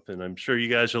 and I'm sure you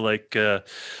guys are like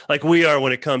we are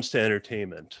when it comes to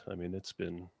entertainment. I mean, it's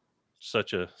been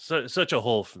such a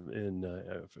hole in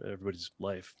everybody's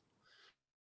life.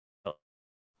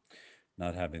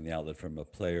 Not having the outlet from a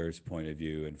player's point of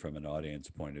view and from an audience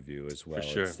point of view as well.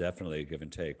 sure. It's definitely a give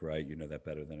and take, right? You know that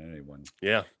better than anyone.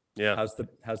 Yeah. How's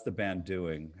the band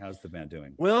doing?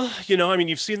 Well,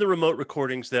 you've seen the remote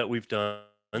recordings that we've done,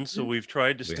 so we've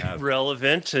tried to stay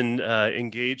relevant and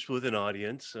engaged with an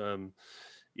audience. And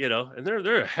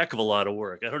they're a heck of a lot of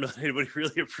work. I don't know if anybody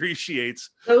really appreciates.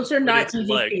 Those are what not it's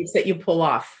easy like. feats that you pull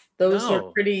off. Those are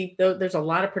No. pretty. There's a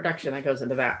lot of production that goes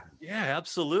into that. Yeah,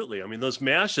 absolutely. I mean, those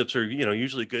mashups are,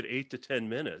 usually a good 8 to 10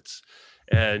 minutes.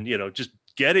 And, just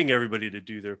getting everybody to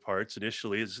do their parts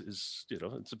initially is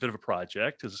it's a bit of a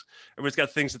project because everybody's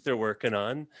got things that they're working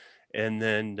on. And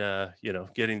then,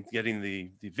 getting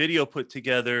the video put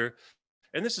together.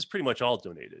 And this is pretty much all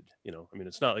donated.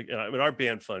 It's not like, our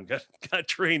band fund got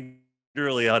trained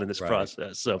early on in this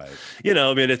process. So,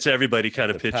 it's everybody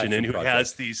kind of It's a pitching in passion who project.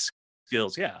 has these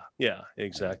skills. Yeah,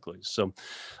 exactly. So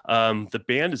the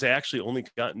band has actually only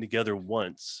gotten together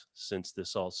once since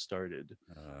this all started.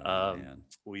 Man.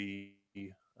 We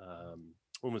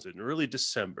when was it? In early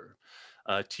December.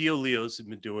 Tio Leo's had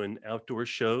been doing outdoor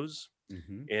shows,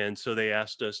 Mhm. and so they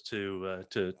asked us to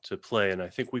play, and I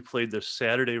think we played this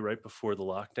Saturday right before the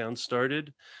lockdown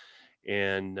started.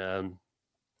 And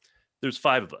there's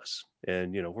 5 of us,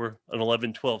 and we're an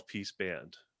 11-12 piece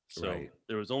band. So Right.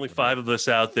 there was only 5 of us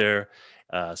out there.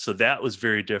 So that was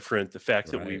very different. The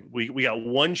fact that Right. we got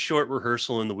one short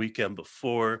rehearsal in the weekend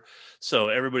before. So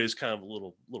everybody's kind of a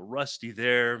little rusty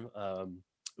there.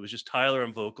 It was just Tyler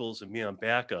on vocals and me on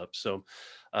backup. So,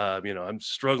 I'm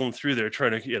struggling through there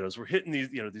trying to, as we're hitting these,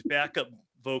 these backup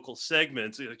vocal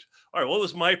segments, like, all right, what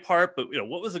was my part? But,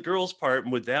 what was the girl's part?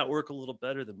 And would that work a little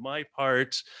better than my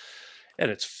part? And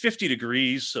it's 50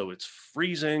 degrees, so it's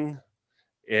freezing.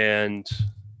 And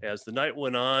as the night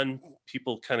went on,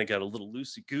 people kind of got a little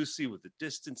loosey-goosey with the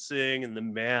distancing and the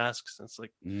masks. And it's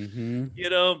like,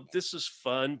 Mhm. this is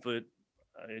fun, but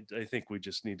I think we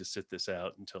just need to sit this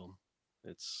out until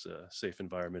it's a safe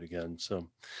environment again. So,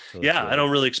 So yeah, that's I right.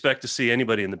 don't really expect to see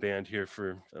anybody in the band here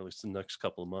for at least the next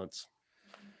couple of months.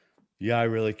 Yeah, I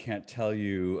really can't tell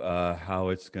you how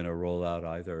it's going to roll out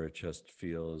either. It just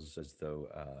feels as though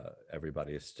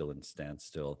everybody is still in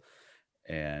standstill,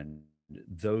 and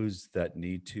those that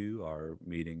need to are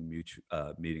meeting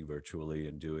virtually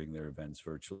and doing their events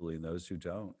virtually, and those who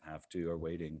don't have to are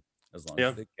waiting as long Yeah.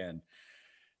 as they can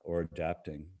or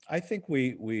adapting. I think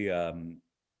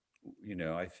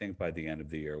I think by the end of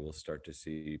the year we'll start to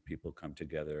see people come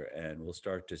together, and we'll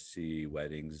start to see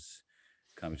weddings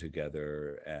come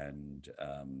together, and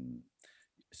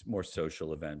more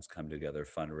social events come together,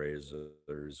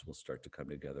 fundraisers will start to come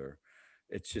together.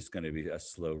 It's just going to be a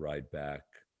slow ride back.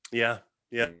 Yeah.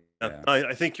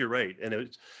 I think you're right. And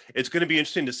it's going to be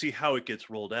interesting to see how it gets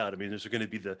rolled out. I mean, there's going to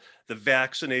be the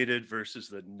vaccinated versus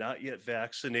the not yet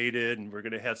vaccinated, and we're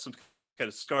going to have some kind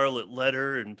of scarlet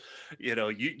letter, and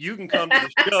you can come to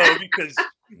the show because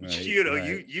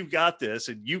Right. you got this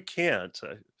and you can't.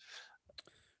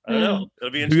 I don't know.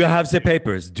 It'll be Do you interesting. have the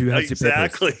papers? Do you have the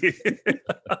papers? Exactly.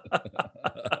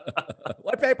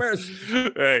 papers.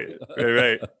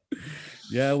 Right.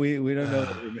 Yeah, we don't know.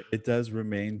 It does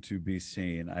remain to be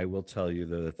seen. I will tell you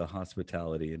though that the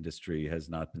hospitality industry has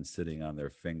not been sitting on their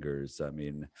fingers. I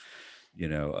mean,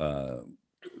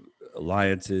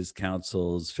 alliances,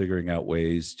 councils, figuring out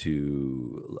ways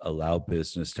to allow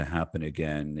business to happen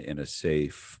again in a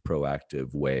safe,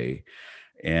 proactive way.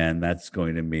 And that's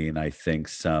going to mean, I think,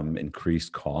 some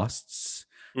increased costs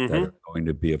that are going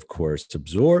to be, of course,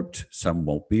 absorbed. Some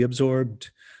won't be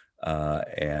absorbed. It'll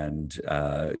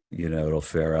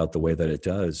fare out the way that it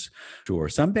does. Sure.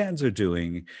 Some bands are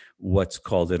doing what's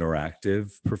called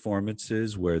interactive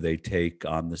performances, where they take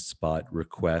on the spot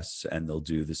requests and they'll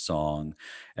do the song,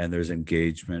 and there's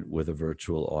engagement with a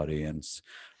virtual audience.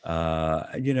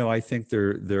 I think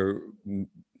they're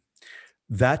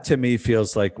that to me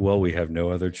feels like, well, we have no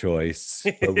other choice,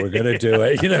 but we're going to do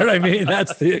it. You know what I mean?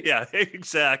 That's the yeah,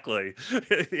 exactly.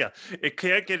 Yeah, it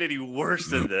can't get any worse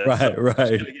than this. Right. We're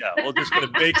just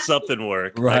going to make something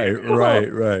work. Right.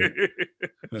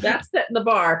 That's setting the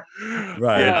bar.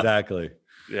 Right. Exactly.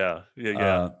 Yeah.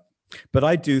 But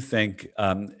I do think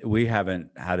we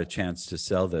haven't had a chance to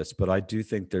sell this, but I do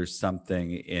think there's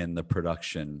something in the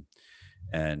production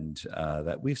and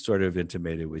that we've sort of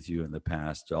intimated with you in the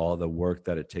past, all the work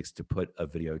that it takes to put a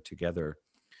video together.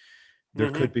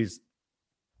 There could be,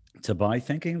 to my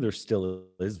thinking, there still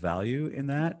is value in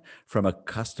that from a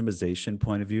customization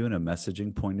point of view and a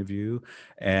messaging point of view.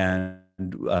 And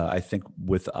I think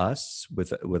with us,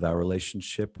 with our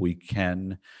relationship, we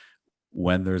can,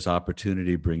 when there's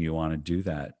opportunity, bring you on and do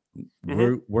that.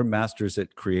 We're masters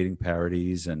at creating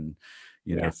parodies and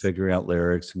figuring out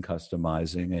lyrics and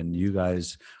customizing, and you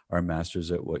guys are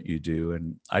masters at what you do.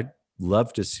 And I'd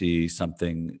love to see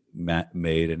something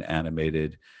made and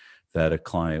animated that a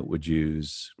client would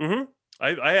use.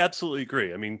 I absolutely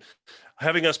agree. I mean,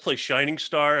 having us play Shining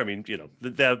Star, I mean,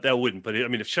 that wouldn't, but I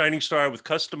mean, if Shining Star with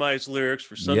customized lyrics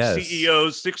for some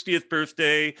CEO's 60th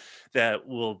birthday that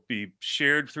will be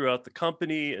shared throughout the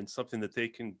company and something that they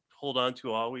can hold on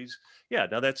to always. Yeah,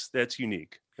 now that's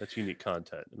unique. That's unique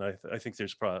content, and I think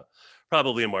there's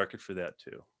probably a market for that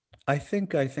too. I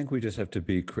think we just have to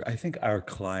be. I think our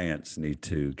clients need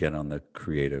to get on the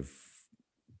creative,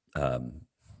 highway.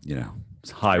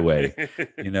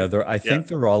 I think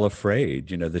they're all afraid.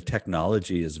 The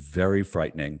technology is very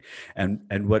frightening,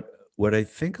 and what I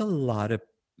think a lot of,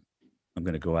 I'm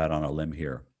going to go out on a limb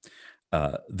here.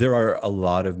 There are a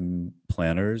lot of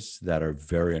planners that are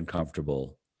very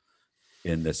uncomfortable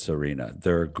in this arena.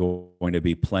 There are going to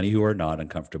be plenty who are not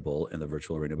uncomfortable in the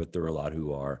virtual arena, but there are a lot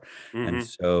who are. And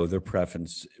so their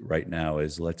preference right now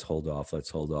is let's hold off.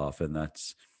 And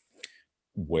that's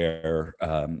where,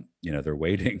 they're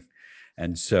waiting.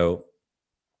 And so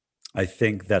I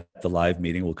think that the live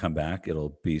meeting will come back.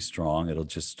 It'll be strong. It'll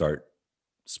just start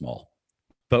small.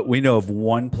 But we know of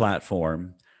one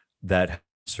platform that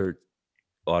has an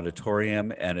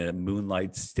auditorium and a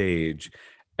moonlight stage,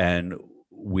 and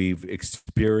we've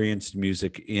experienced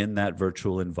music in that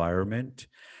virtual environment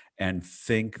and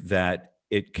think that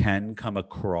it can come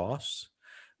across.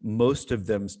 Most of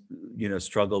them,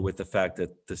 struggle with the fact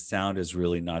that the sound is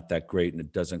really not that great and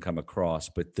it doesn't come across.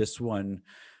 But this one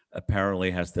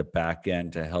apparently has the back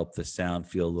end to help the sound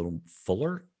feel a little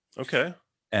fuller. Okay.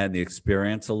 And the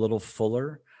experience a little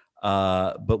fuller.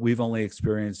 But we've only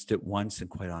experienced it once, and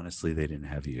quite honestly, they didn't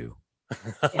have you.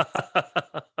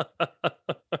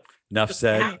 Enough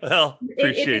said. Well,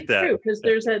 appreciate that. True, because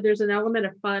there's an element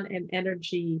of fun and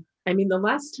energy. I mean, the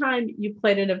last time you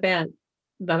played an event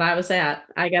that I was at,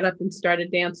 I got up and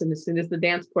started dancing as soon as the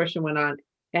dance portion went on,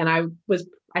 and I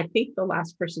think, the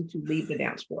last person to leave the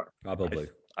dance floor. Probably.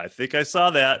 I think I saw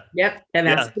that. Yep. And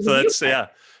yeah.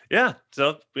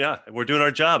 So we're doing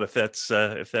our job if that's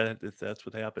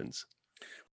what happens.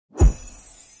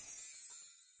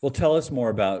 Well, tell us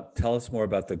more about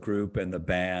the group and the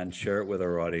band. Share it with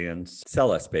our audience.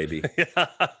 Sell us, baby.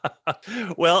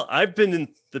 Well, I've been in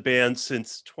the band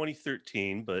since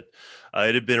 2013, but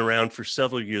it had been around for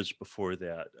several years before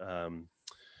that.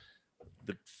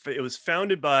 It was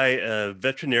founded by a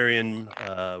veterinarian,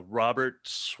 Robert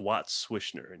Swat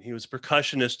Swishner, and he was a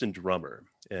percussionist and drummer,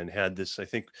 and had this, I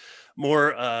think,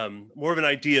 more of an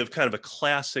idea of kind of a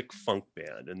classic funk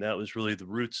band, and that was really the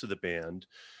roots of the band.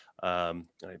 I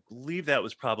believe that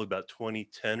was probably about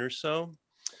 2010 or so.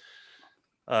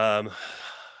 I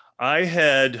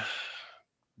had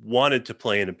wanted to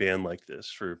play in a band like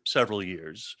this for several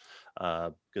years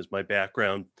because my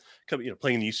background,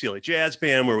 playing in the UCLA Jazz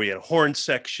Band, where we had a horn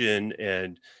section,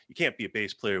 and you can't be a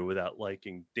bass player without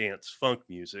liking dance funk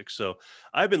music. So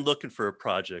I've been looking for a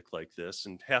project like this,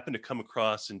 and happened to come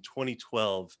across in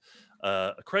 2012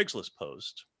 a Craigslist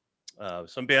post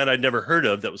some band I'd never heard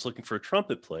of that was looking for a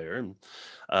trumpet player. And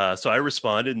so I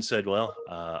responded and said, well,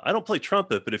 I don't play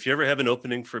trumpet, but if you ever have an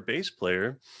opening for a bass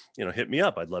player, hit me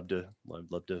up. I'd love to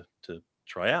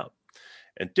try out.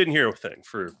 And didn't hear a thing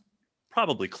for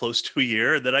probably close to a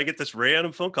year. Then I get this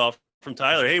random phone call from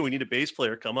Tyler. Hey, we need a bass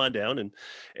player. Come on down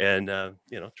and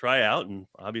try out. And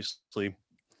obviously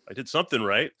I did something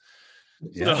right.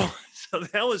 Yeah. So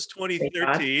that was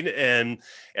 2013. And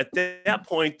at that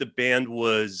point, the band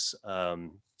was,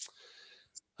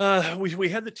 we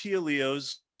had the Tia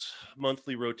Leo's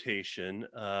monthly rotation.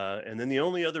 And then the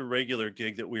only other regular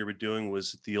gig that we were doing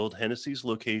was at the old Hennessy's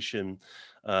location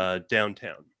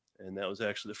downtown. And that was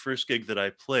actually the first gig that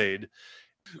I played.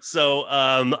 So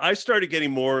I started getting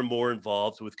more and more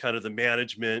involved with kind of the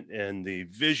management and the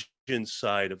vision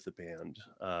side of the band.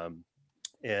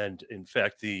 And in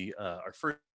fact, our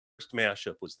first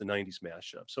mashup was the 90s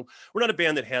mashup. So we're not a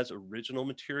band that has original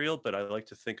material, but I like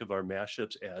to think of our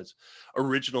mashups as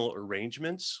original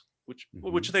arrangements,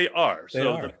 which they are.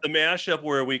 The mashup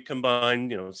where we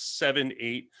combine, 7,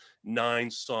 8, 9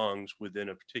 songs within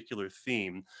a particular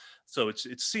theme. So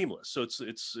it's seamless. So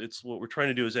it's what we're trying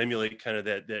to do is emulate kind of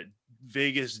that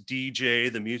Vegas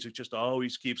DJ, the music just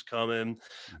always keeps coming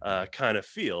kind of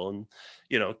feel,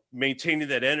 and maintaining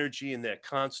that energy and that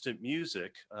constant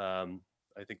music.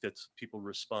 I think that's people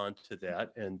respond to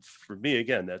that, and for me,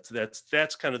 again,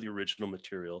 that's kind of the original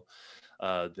material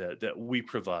that we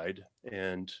provide,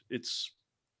 and it's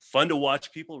fun to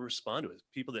watch people respond to it.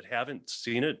 People that haven't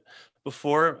seen it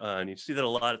before, and you see that a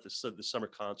lot at the summer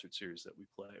concert series that we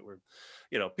play, where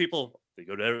people, they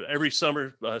go to every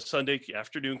summer Sunday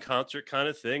afternoon concert kind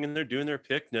of thing, and they're doing their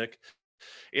picnic.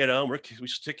 We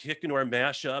stick kicking to our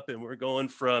mashup, and we're going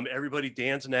from Everybody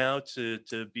Dance Now to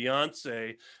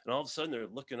Beyonce, and all of a sudden they're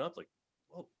looking up like,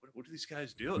 whoa, what are these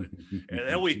guys doing? And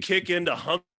then we kick into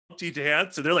Humpty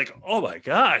Dance, and they're like, oh my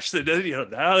gosh, now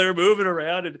they're moving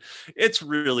around, and it's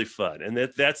really fun. And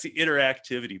that's the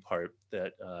interactivity part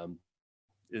that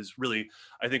is really,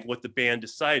 I think, what the band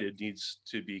decided needs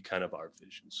to be kind of our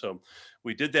vision. So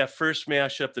we did that first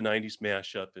mashup, the 90s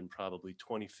mashup, in probably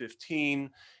 2015.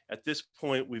 At this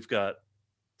point, we've got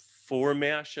 4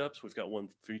 mashups. We've got one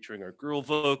featuring our girl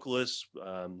vocalists.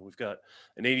 We've got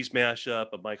an 80s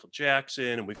mashup of Michael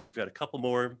Jackson, and we've got a couple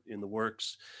more in the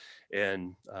works.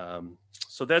 And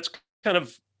so that's kind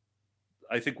of,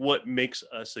 I think, what makes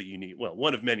us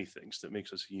one of many things that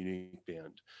makes us a unique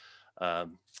band.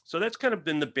 So that's kind of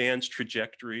been the band's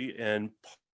trajectory, and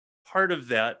part of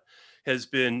that has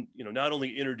been, not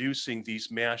only introducing these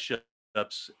mashups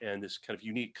and this kind of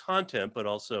unique content, but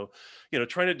also,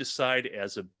 trying to decide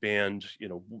as a band,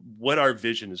 what our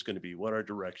vision is going to be, what our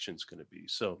direction is going to be.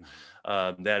 So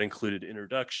that included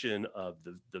introduction of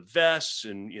the vests,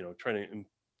 and trying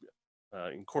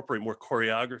to incorporate more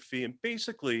choreography, and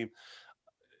basically,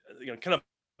 kind of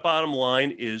bottom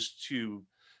line is to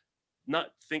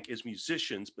not think as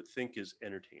musicians, but think as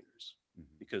entertainers,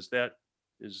 because that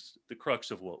is the crux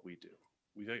of what we do.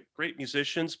 We've got great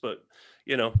musicians, but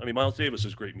Miles Davis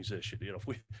is a great musician. If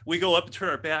we go up and turn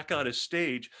our back on his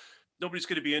stage, nobody's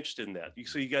going to be interested in that.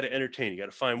 So you got to entertain. You got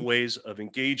to find ways of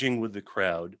engaging with the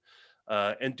crowd,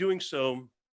 and doing so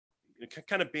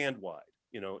kind of band wide.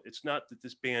 It's not that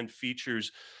this band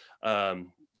features, a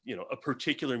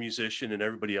particular musician and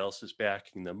everybody else is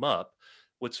backing them up.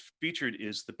 What's featured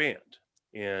is the band.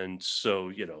 And so,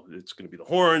 it's going to be the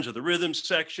horns or the rhythm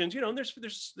sections, and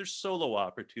there's solo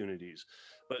opportunities,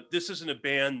 but this isn't a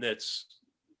band that's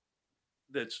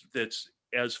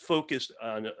as focused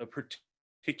on a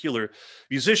particular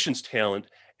musician's talent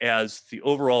as the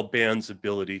overall band's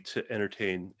ability to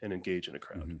entertain and engage in a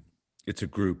crowd. It's a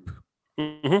group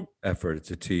effort.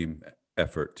 It's a team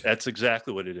effort. That's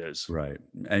exactly what it is. Right.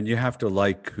 And you have to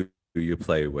like who you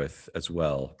play with as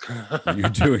well when you're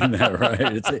doing that,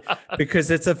 right?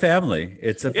 Because it's a family.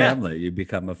 It's a family. You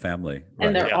become a family. Right?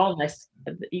 And they're all nice,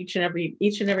 each and every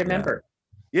member.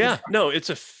 Yeah, no, it's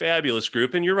a fabulous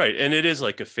group, and you're right. And it is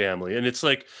like a family. And it's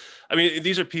like,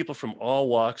 these are people from all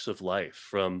walks of life,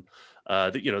 from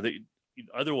that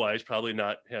otherwise probably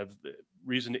not have the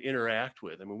reason to interact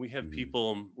with. We have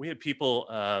people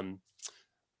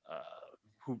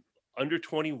who under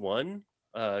 21,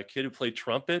 a kid who played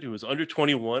trumpet who was under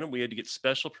 21, and we had to get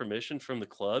special permission from the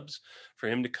clubs for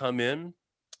him to come in,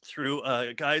 through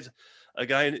a guy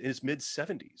in his mid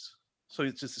 70s. So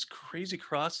it's just this crazy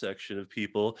cross section of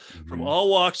people from all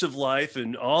walks of life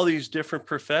and all these different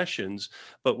professions,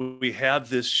 but we have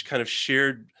this kind of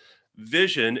shared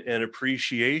vision and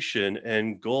appreciation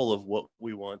and goal of what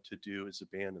we want to do as a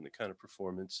band and the kind of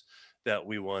performance that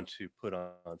we want to put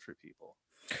on for people.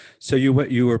 So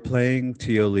you were playing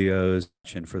Tio Leo's,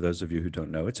 and for those of you who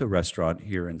don't know, it's a restaurant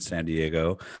here in San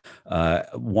Diego,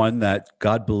 one that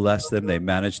God bless them. They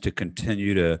managed to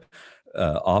continue to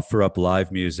offer up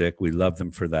live music. We love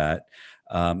them for that.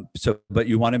 But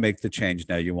you want to make the change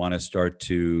now. You want to start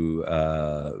to,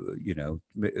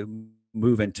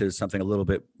 move into something a little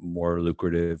bit more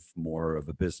lucrative, more of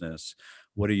a business.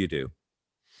 What do you do?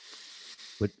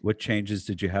 What changes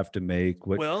did you have to make?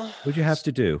 What Well, would you have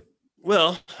to do?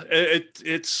 Well,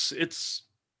 it's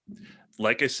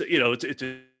like I said, it's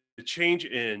a change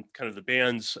in kind of the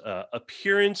band's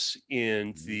appearance,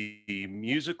 in the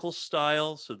musical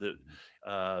style, so that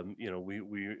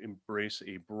we embrace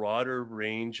a broader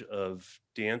range of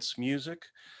dance music,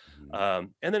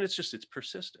 Mhm. and then it's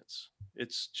persistence.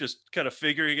 It's just kind of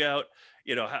figuring out,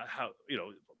 how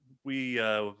we.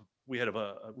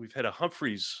 We've had a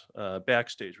Humphreys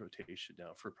backstage rotation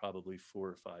now for probably 4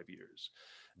 or 5 years.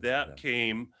 That Yeah.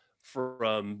 came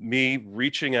from me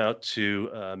reaching out to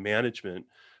management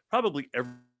probably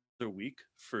every other week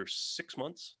for 6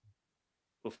 months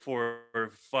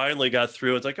before finally got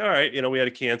through. It's like, all right, we had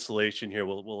a cancellation here.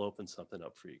 We'll open something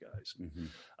up for you guys. Mhm.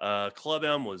 Club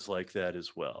M was like that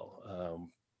as well.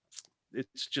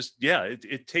 It's just, yeah,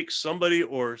 it takes somebody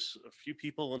or a few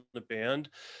people in the band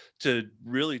to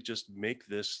really just make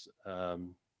this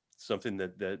something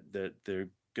that they're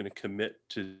going to commit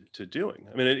to doing.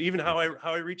 I mean, and even how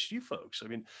I reached you folks. I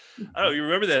mean, I don't know, you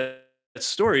remember that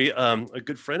story? A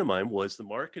good friend of mine was the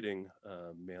marketing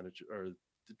manager, or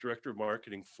the director of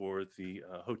marketing for the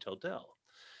Hotel Del.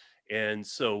 And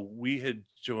so we had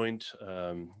joined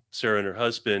Sarah and her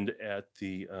husband at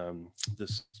the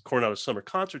this Coronado Summer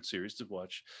Concert Series to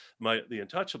watch the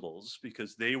Untouchables,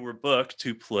 because they were booked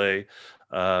to play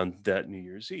that New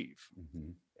Year's Eve.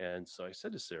 Mhm. And so I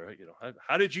said to Sarah,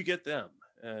 how did you get them?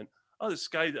 And this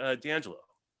guy D'Angelo,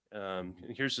 and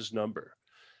here's his number.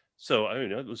 So I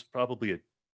mean, it was probably a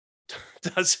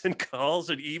dozen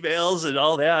calls and emails and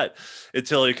all that,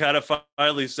 until he kind of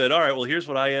finally said, all right, well, here's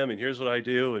what I am and here's what I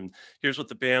do and here's what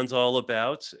the band's all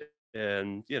about.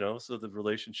 And so the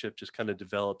relationship just kind of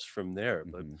develops from there.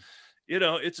 But Mhm.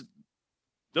 it's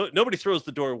nobody throws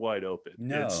the door wide open.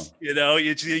 No.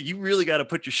 You really got to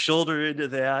put your shoulder into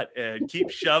that and keep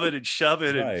shoving and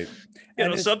shoving. Right.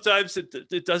 And And sometimes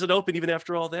it doesn't open even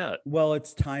after all that. well,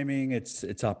 it's timing,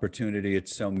 it's opportunity,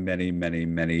 it's so many, many,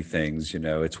 many things.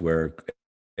 It's where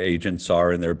agents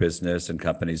are in their business and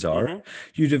companies are. Hmm.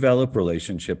 You develop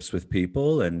relationships with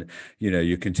people, and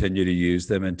you continue to use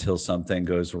them until something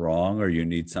goes wrong or you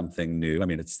need something new. I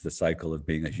mean, it's the cycle of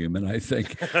being a human, I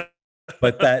think.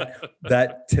 But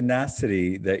that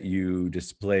tenacity that you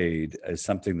displayed is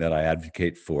something that I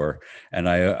advocate for. And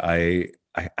I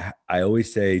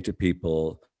always say to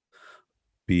people,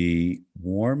 be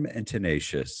warm and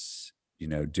tenacious.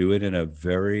 Do it in a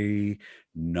very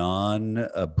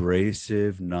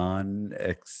non-abrasive,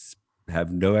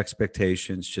 have no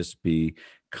expectations. Just be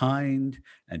kind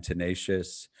and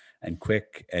tenacious and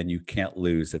quick, and you can't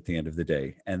lose at the end of the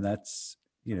day. And that's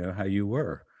how you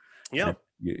were. Yeah. And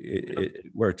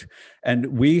it worked.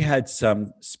 And we had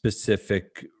some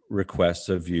specific requests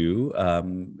of you,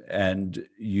 and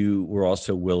you were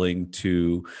also willing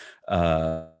to.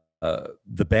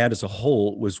 The band as a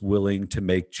whole was willing to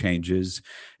make changes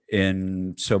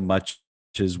in so much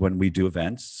as when we do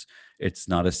events. It's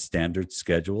not a standard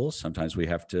schedule. Sometimes we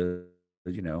have to,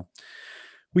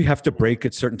 break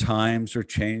at certain times, or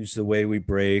change the way we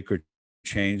break, or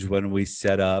change when we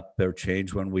set up, or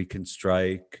change when we can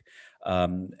strike.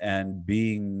 And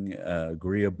being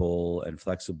agreeable and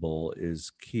flexible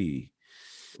is key,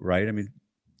 right? I mean,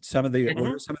 what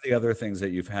are some of the other things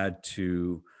that you've had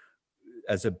to,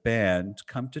 as a band,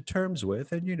 come to terms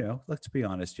with? And let's be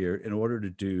honest here, in order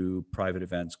to do private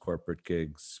events, corporate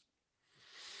gigs.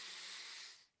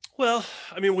 Well,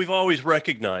 I mean, we've always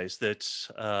recognized that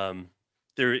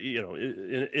there,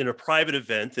 in a private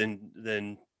event,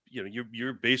 then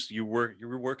you're basically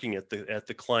you're working at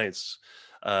the client's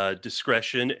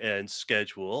discretion and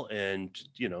schedule, and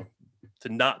to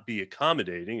not be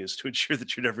accommodating is to ensure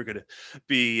that you're never going to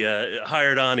be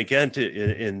hired on again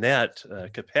in that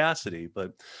capacity.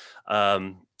 But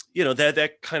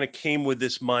that kind of came with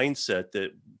this mindset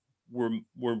that we're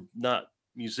not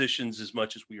musicians as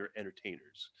much as we are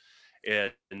entertainers,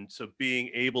 and so being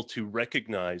able to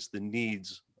recognize the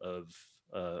needs of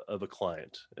a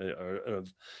client,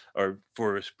 or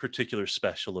for a particular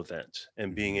special event,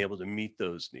 and being able to meet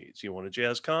those needs. You want a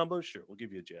jazz combo? Sure, we'll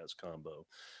give you a jazz combo.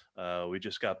 We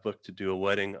just got booked to do a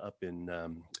wedding up in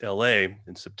LA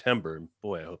in September, and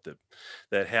boy, I hope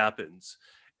that happens.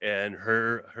 and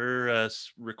her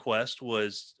request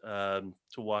was to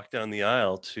walk down the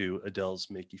aisle to Adele's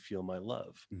 "Make You Feel My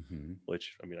Love," Mhm.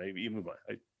 which I mean,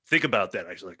 I think about that.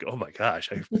 I was like, oh my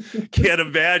gosh, I can't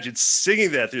imagine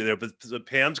singing that through there. But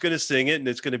Pam's going to sing it, and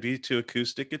it's going to be to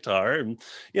acoustic guitar, and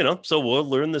so we'll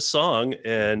learn the song,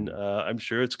 and I'm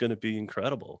sure it's going to be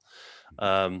incredible.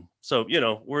 So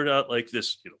we're not like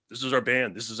this. This is our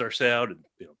band, this is our sound, and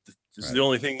this is the Right.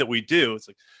 only thing that we do. It's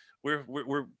like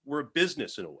we're a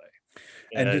business in a way.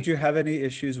 And did you have any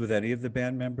issues with any of the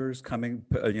band members coming,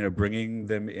 bringing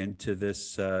them into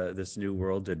this this new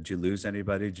world? Did you lose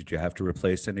anybody? Did you have to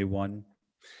replace anyone?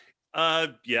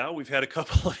 Yeah, we've had a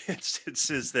couple of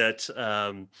instances that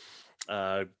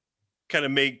kind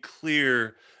of made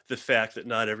clear the fact that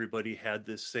not everybody had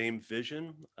this same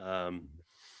vision. So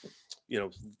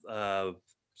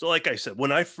like I said,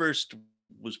 when I first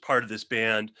was part of this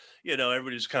band,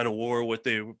 everybody just kind of wore what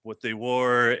they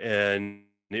wore, and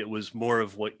it was more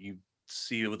of what you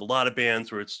see with a lot of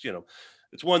bands where it's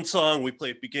it's one song, we play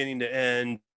it beginning to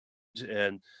end,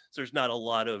 and there's not a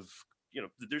lot of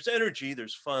there's energy,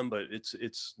 there's fun, but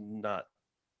it's not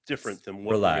different than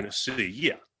what we're going to see.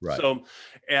 Yeah. Right. So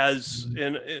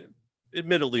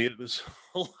admittedly, it was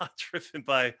a lot driven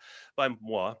by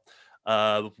moi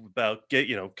about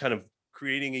kind of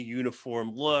creating a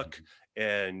uniform look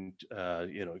and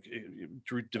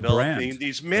developing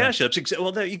these mashups.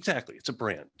 Exactly, it's a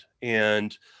brand.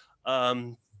 And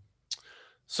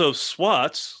so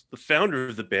Swats, the founder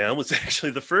of the band, was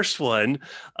actually the first one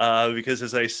because,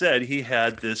 as I said, he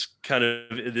had this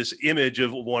image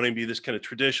of wanting to be this kind of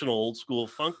traditional old school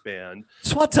funk band.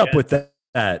 So what's up with that?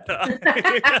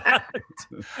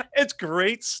 It's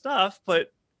great stuff,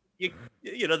 but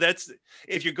that's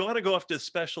if you're going to go after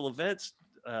special events,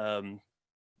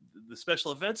 the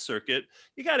special events circuit,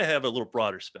 you got to have a little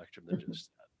broader spectrum than just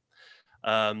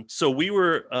that. So we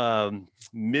were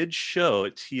mid-show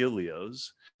at Tia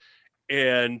Leo's,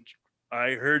 and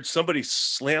I heard somebody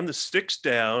slam the sticks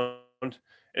down, and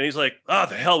he's like, "Oh,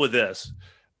 the hell with this!"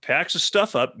 Packs his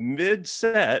stuff up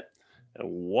mid-set and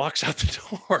walks out the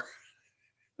door.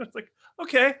 I was like,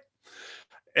 "Okay."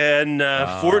 And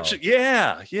fortunately,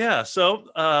 yeah. So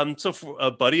for a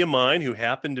buddy of mine who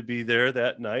happened to be there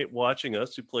that night watching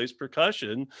us, who plays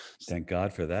percussion, thank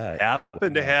God for that,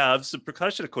 happened to have some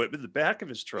percussion equipment in the back of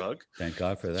his truck. Thank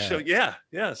God for that. So yeah.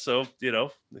 So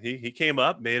he came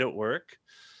up, made it work.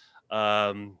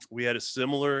 We had a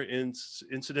similar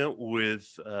incident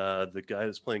with the guy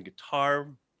that's playing guitar.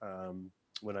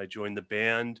 When I joined the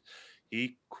band,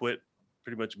 he quit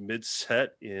pretty much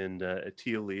mid-set in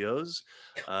Tia Leo's,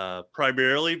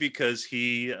 primarily because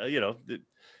he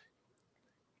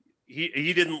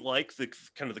didn't like the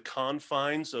kind of the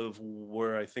confines of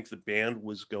where I think the band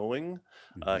was going.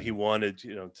 He wanted,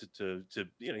 he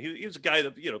was a guy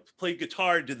that played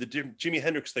guitar, did the Jimi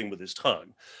Hendrix thing with his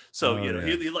tongue. So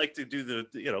he liked to do the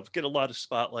get a lot of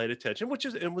spotlight attention, which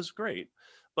was great.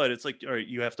 But it's like, all right,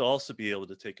 you have to also be able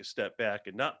to take a step back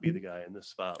and not be the guy in the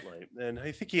spotlight. And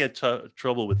I think he had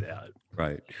trouble with that.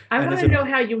 Right. I want to know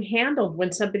how you handled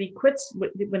when somebody quits,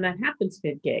 when that happens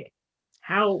mid-gig.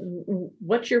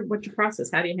 What's your process?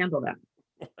 How do you handle that?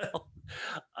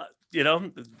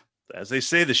 Well, as they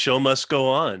say, the show must go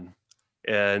on.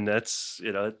 And that's,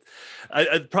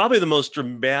 probably the most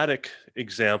dramatic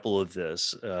example of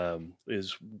this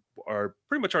is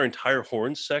pretty much our entire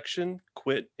horn section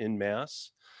quit in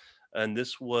mass. And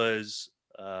this was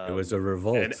it was a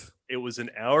revolt. It was an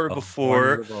hour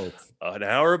before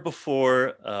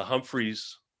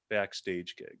Humphrey's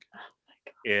backstage gig. Oh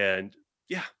my God. And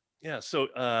yeah. So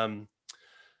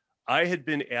I had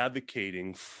been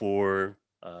advocating for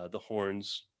the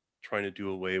horns trying to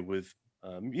do away with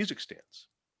music stands.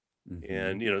 Mm-hmm.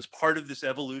 And, as part of this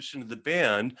evolution of the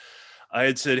band, I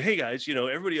had said, hey guys,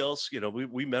 everybody else,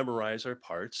 we memorize our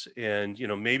parts, and,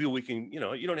 maybe we can,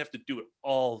 you don't have to do it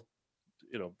all,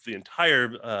 the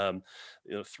entire,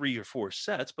 3 or 4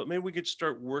 sets, but maybe we could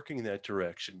start working in that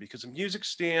direction, because a music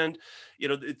stand,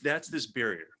 that's this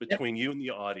barrier between you and the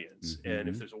audience. Mm-hmm. And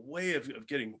if there's a way of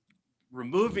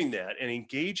removing that and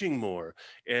engaging more,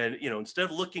 and instead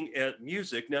of looking at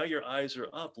music, now your eyes are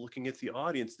up looking at the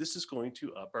audience, this is going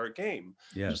to up our game.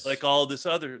 Yes. Just like all this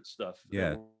other stuff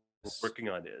that we're working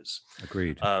on is.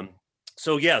 Agreed.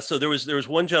 So there was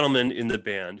one gentleman in the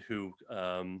band who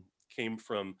came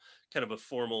from kind of a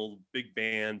formal big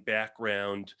band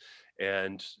background,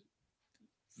 and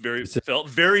felt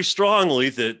very strongly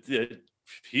that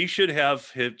he should have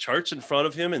his charts in front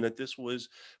of him, and that this was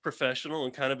professional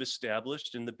and kind of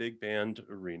established in the big band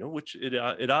arena, which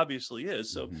it obviously is.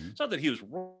 So It's not that he was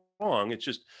wrong. It's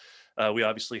just we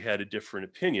obviously had a different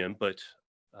opinion. But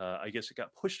I guess it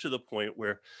got pushed to the point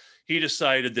where he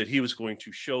decided that he was going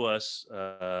to show us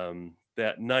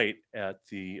that night at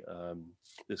the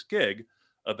this gig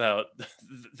about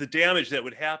the damage that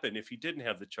would happen if he didn't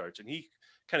have the charts, and he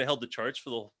kind of held the charts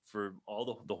for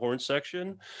all the horn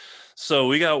section. So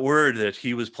we got word that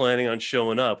he was planning on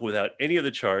showing up without any of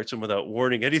the charts and without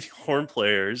warning any of the horn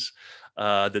players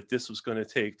that this was going to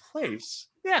take place.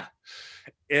 Yeah.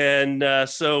 And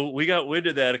so we got wind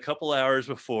of that a couple hours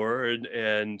before,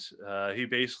 and he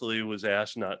basically was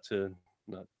asked not to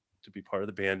be part of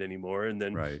the band anymore. And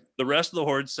then the rest of the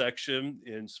horn section,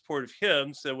 in support of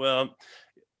him, said, well,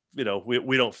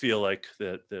 we don't feel like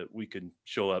that we can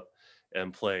show up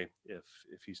and play if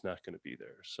he's not going to be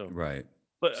there. So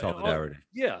but solidarity.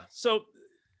 So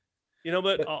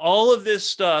but all of this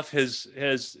stuff has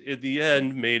in the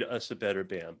end made us a better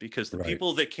band, because the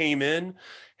people that came in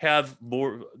have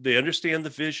more, they understand the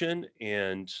vision,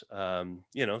 and so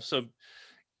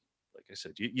like I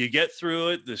said, you get through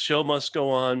it, the show must go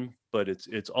on, but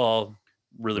it's all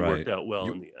really worked out well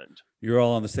in the end. You're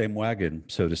all on the same wagon,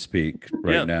 so to speak,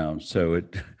 now. So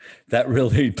that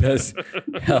really does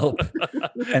help.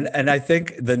 And I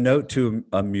think the note to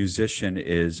a musician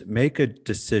is make a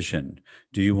decision.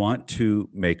 Do you want to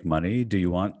make money? Do you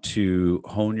want to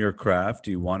hone your craft?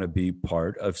 Do you want to be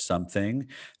part of something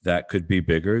that could be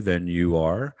bigger than you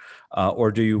are?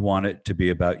 Or do you want it to be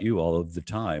about you all of the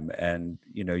time? And,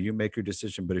 you make your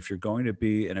decision. But if you're going to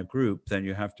be in a group, then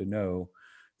you have to know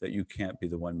that you can't be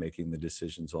the one making the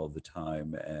decisions all the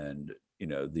time. And,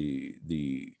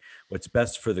 the what's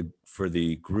best for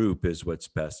the group is what's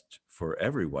best for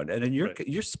everyone. And then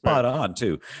you're spot on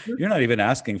too. You're not even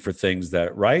asking for things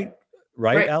that, right,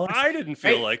 Alex? I didn't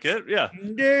feel like it. Yeah.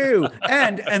 No.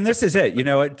 And this is it.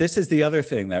 This is the other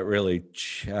thing that really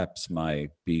chaps my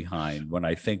behind when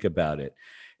I think about it.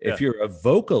 If you're a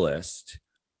vocalist,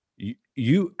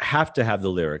 you have to have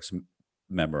the lyrics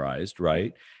memorized,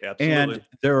 right? Absolutely. And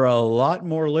there are a lot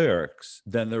more lyrics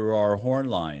than there are horn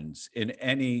lines in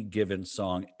any given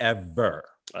song ever.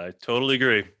 I totally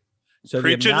agree. So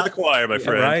preach into the choir, my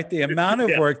friend. Right? The amount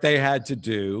of work they had to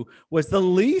do was the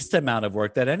least amount of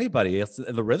work that anybody else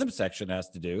in the rhythm section has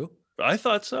to do. I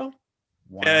thought so.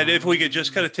 Wow. And if we could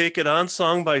just kind of take it on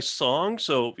song by song,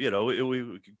 so we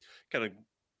could kind of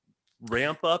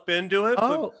ramp up into it.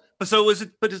 But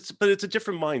it's a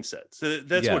different mindset. So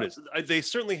that's what it is. They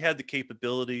certainly had the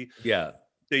capability. Yeah.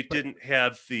 They didn't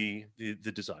have the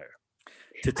desire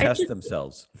to test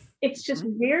themselves. It's just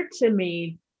weird to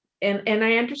me. And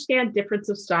I understand difference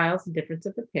of styles and difference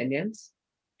of opinions,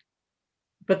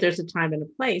 but there's a time and a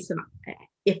place. And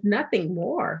if nothing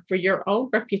more, for your own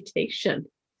reputation,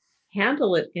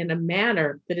 handle it in a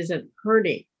manner that isn't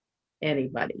hurting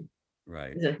anybody.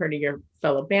 Right. Isn't hurting your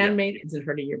fellow bandmate, isn't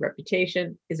hurting your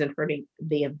reputation, isn't hurting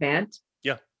the event.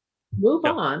 Yeah. Move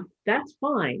on. That's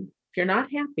fine. If you're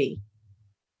not happy,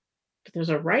 but there's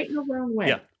a right and a wrong way.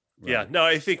 Yeah. Yeah. No,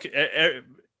 I think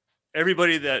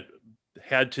everybody that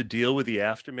had to deal with the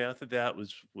aftermath of that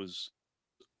was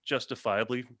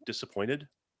justifiably disappointed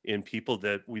in people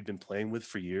that we've been playing with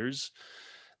for years,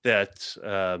 that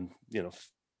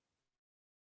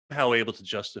how able to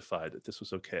justify that this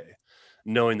was okay,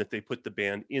 knowing that they put the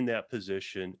band in that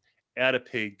position at a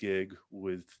paid gig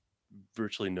with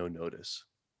virtually no notice.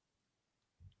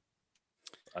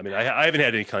 I mean, I haven't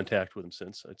had any contact with them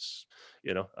since. It's,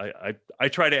 I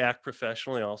try to act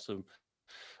professionally. I also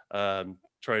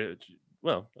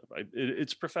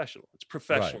it's professional. It's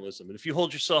professionalism. And if you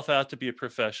hold yourself out to be a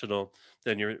professional,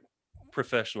 then you're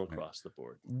professional across the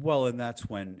board. Well, and that's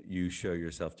when you show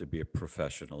yourself to be a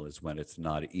professional, is when it's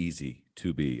not easy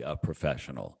to be a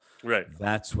professional. Right.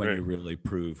 That's when you really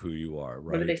prove who you are.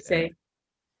 Right. What do they say?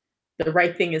 The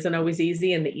right thing isn't always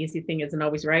easy, and the easy thing isn't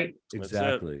always right.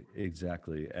 Exactly.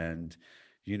 And,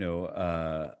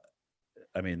 I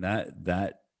mean,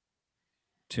 that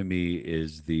to me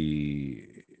is the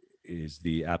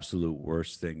absolute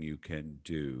worst thing you can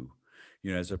do.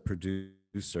 As a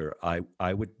producer,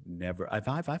 I would never, I've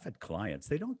had clients,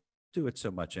 they don't do it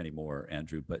so much anymore,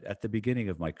 Andrew, but at the beginning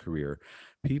of my career,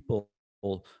 people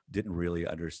didn't really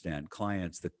understand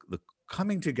clients, the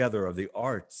coming together of the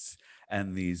arts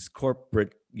and these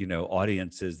corporate,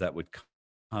 audiences that would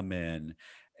come in,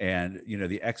 and,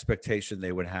 the expectation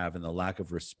they would have and the lack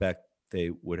of respect they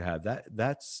would have,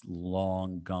 that's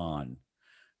long gone.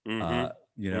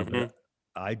 Mm-hmm. But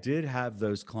I did have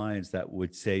those clients that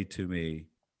would say to me,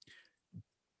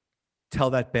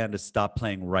 tell that band to stop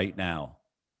playing right now.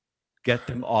 Get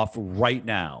them off right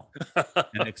now.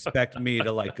 And expect me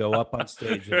to go up on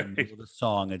stage in the middle of the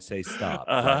song and say stop.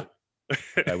 Uh-huh.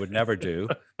 Right? I would never do.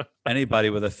 Anybody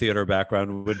with a theater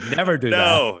background would never do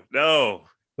that. No.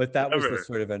 But that was the Never.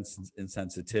 sort of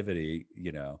insensitivity,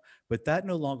 but that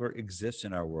no longer exists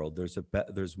in our world.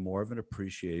 There's more of an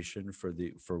appreciation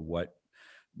for what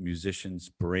musicians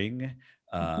bring,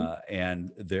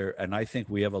 and I think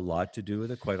we have a lot to do with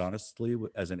it, quite honestly,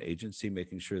 as an agency,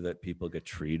 making sure that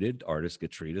artists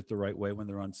get treated the right way when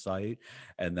they're on site,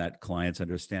 and that clients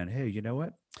understand, hey, you know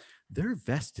what, they're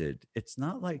vested. It's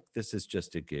not like this is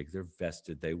just a gig. They're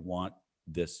vested. They want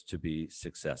this to be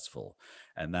successful,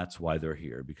 and that's why they're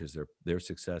here, because their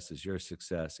success is your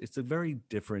success. It's a very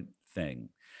different thing.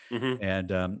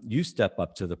 And you step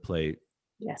up to the plate.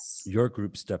 Yes. Your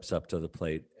group steps up to the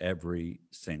plate every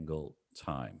single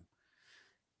time.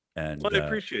 And Well, I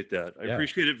appreciate that. I yeah.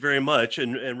 appreciate it very much.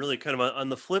 And really kind of on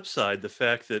the flip side, the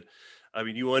fact that, I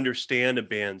mean, you understand a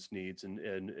band's needs and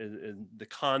the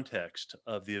context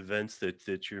of the events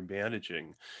that you're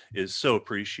managing is so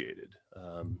appreciated,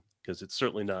 because it's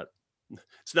certainly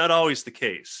it's not always the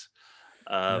case.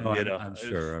 No, You know,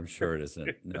 I'm sure it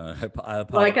isn't. No, I Well,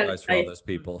 apologize for all those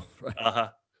people.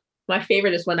 My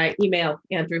favorite is when I email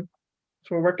Andrew,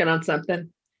 if we're working on something,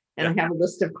 and I have a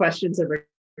list of questions and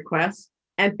requests.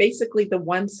 And basically the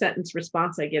one sentence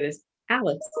response I get is,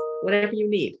 Alex, whatever you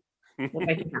need, we'll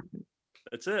make it happen.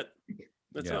 That's it.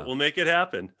 That's Yeah. it. We'll make it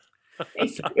happen.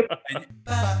 Thank you.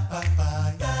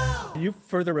 You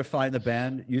further refine the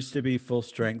band. Used to be full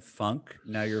strength funk.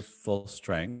 Now you're full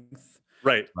strength.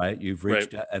 Right. You've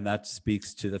reached, and that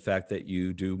speaks to the fact that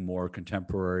you do more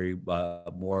contemporary,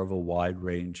 more of a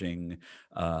wide-ranging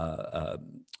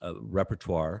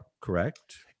repertoire,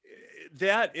 correct?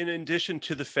 That, in addition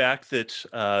to the fact that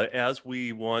as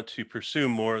we want to pursue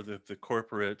more of the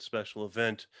corporate special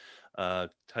event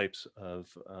types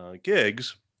of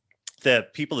gigs,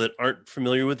 that people that aren't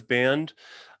familiar with band,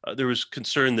 there was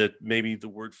concern that maybe the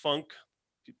word funk,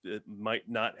 it might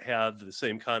not have the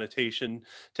same connotation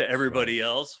to everybody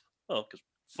else. Well, because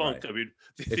funk, I mean,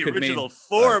 the original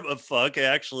form of funk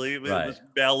actually was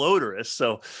malodorous.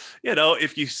 So,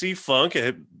 if you see funk,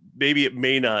 maybe it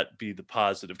may not be the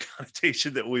positive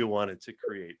connotation that we wanted to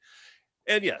create.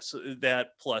 And yes,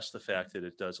 that plus the fact that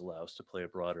it does allow us to play a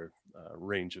broader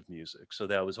range of music. So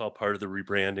that was all part of the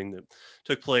rebranding that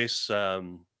took place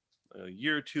a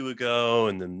year or two ago,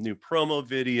 and the new promo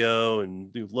video and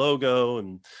new logo,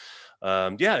 and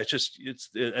and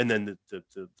then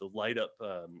the light up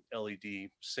LED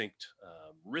synced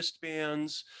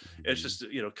wristbands. It's just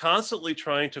constantly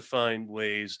trying to find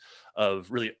ways of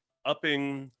really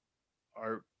upping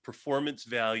our performance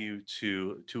value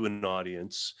to an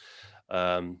audience,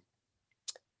 and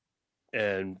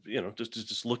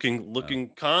just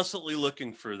constantly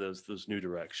looking for those new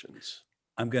directions.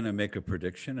 I'm going to make a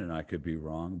prediction, and I could be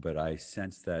wrong, but I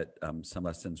sense that some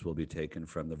lessons will be taken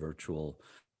from the virtual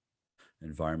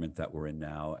environment that we're in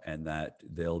now, and that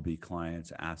there'll be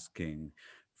clients asking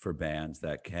for bands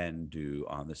that can do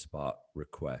on-the-spot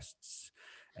requests.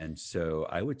 And so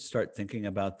I would start thinking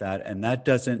about that. And that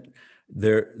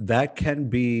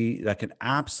can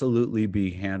absolutely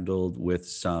be handled with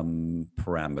some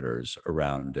parameters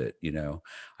around it.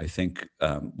 I think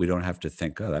we don't have to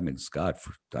think, oh, that means God,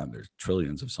 there's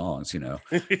trillions of songs,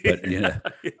 but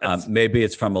Yes. maybe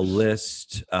it's from a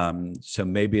list. So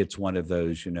maybe it's one of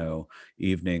those,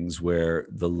 evenings where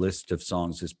the list of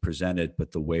songs is presented,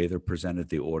 but the way they're presented,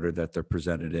 the order that they're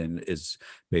presented in is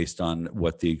based on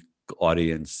what the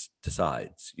audience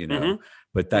decides,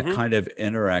 but that kind of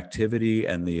interactivity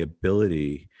and the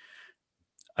ability,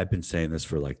 I've been saying this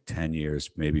for like 10 years,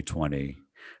 maybe 20,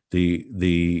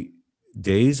 the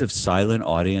days of silent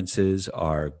audiences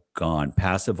are gone.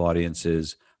 Passive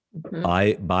audiences,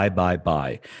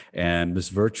 bye. And this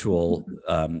virtual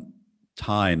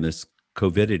time, this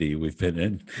COVIDity we've been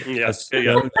in, has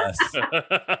shown us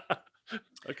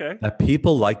that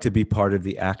people like to be part of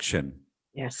the action.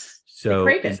 Yes. So,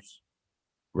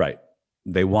 right.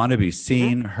 They want to be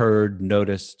seen, heard,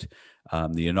 noticed.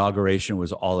 The inauguration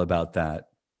was all about that.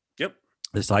 Yep.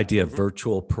 This idea of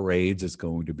virtual parades is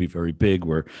going to be very big,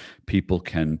 where people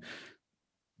can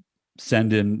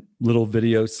send in little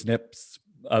video snips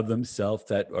of themselves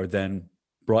that are then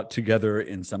brought together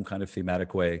in some kind of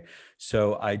thematic way.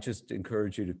 So I just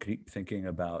encourage you to keep thinking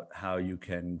about how you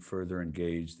can further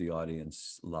engage the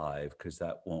audience live, because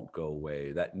that won't go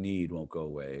away. That need won't go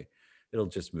away. It'll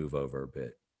just move over a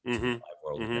bit to the live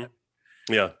world again.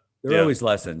 Yeah. There are always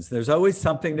lessons. There's always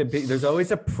something to be, there's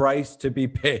always a price to be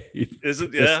paid.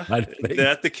 Isn't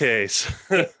that the case?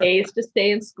 It pays to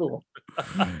stay in school.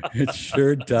 It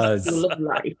sure does. School of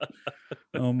life.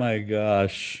 Oh my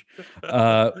gosh.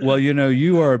 Well,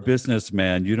 you are a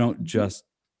businessman. You don't just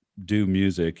do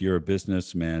music. You're a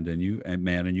businessman, and you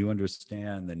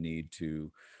understand the need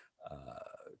to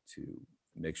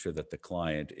make sure that the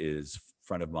client is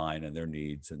front of mind and their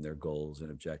needs and their goals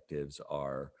and objectives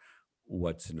are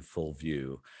what's in full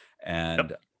view.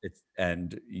 And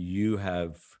you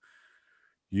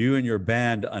and your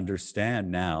band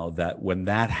understand now that when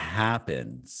that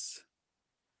happens,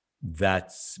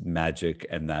 that's magic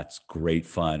and that's great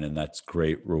fun and that's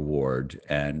great reward.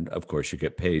 And of course you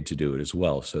get paid to do it as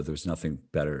well. So there's nothing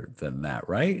better than that,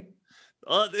 right?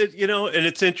 And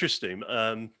it's interesting.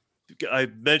 I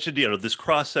mentioned, this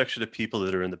cross section of people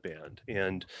that are in the band,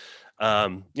 and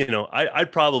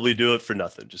I'd probably do it for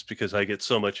nothing just because I get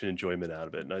so much enjoyment out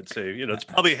of it. And I'd say, it's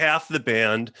probably half the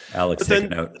band. Alex, take a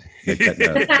note. Make that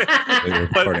note. We're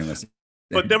recording this.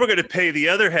 But then we're going to pay the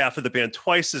other half of the band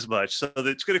twice as much, so that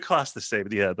it's going to cost the same.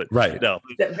 Yeah, but right. No.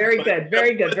 Very good,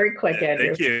 very quick,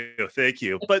 Andrew. Thank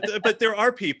you. But there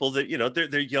are people that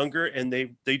they're younger and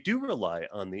they do rely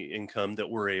on the income that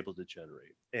we're able to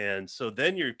generate, and so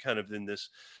then you're kind of in this,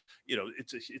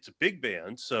 it's a big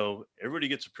band, so everybody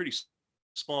gets a pretty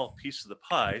small piece of the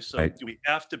pie. So right. We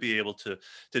have to be able to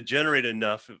generate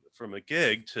enough from a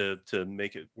gig to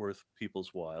make it worth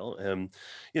people's while. And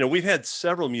we've had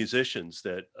several musicians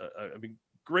that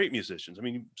great musicians.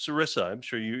 Sarissa, I'm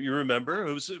sure you remember,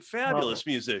 who was a fabulous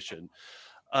musician.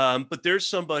 But there's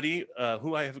somebody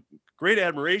who I have great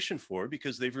admiration for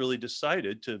because they've really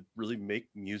decided to really make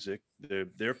music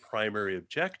their primary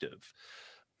objective.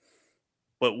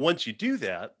 But once you do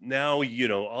that, now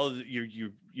you're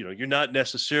not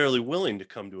necessarily willing to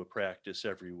come to a practice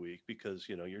every week because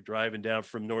you're driving down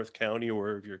from North County or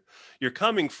wherever you're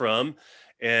coming from,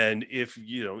 and if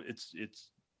it's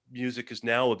music is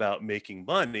now about making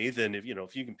money, then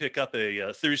if you can pick up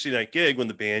a Thursday night gig when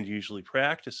the band usually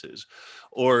practices,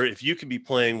 or if you can be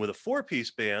playing with a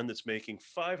 4-piece band that's making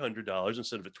 $500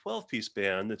 instead of a 12-piece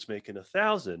band that's making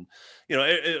 $1,000,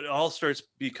 it all starts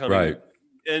becoming right.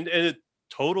 And it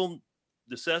total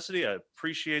necessity. I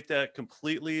appreciate that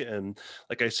completely. And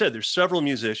like I said, there's several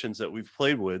musicians that we've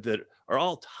played with that are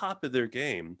all top of their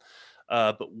game,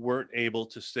 but weren't able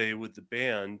to stay with the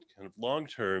band kind of long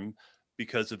term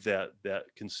because of that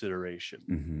consideration.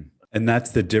 Mm-hmm. And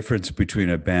that's the difference between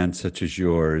a band such as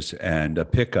yours and a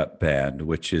pickup band,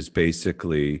 which is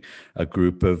basically a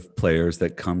group of players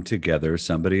that come together.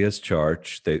 Somebody has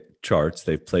charts,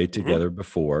 they've played together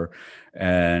before,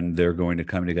 and they're going to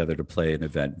come together to play an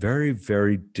event. Very,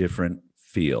 very different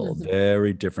feel,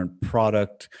 very different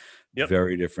product,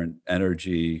 very different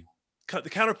energy. The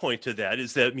counterpoint to that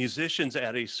is that musicians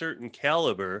at a certain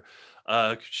caliber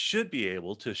should be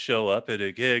able to show up at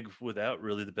a gig without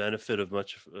really the benefit of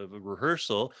much of a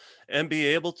rehearsal and be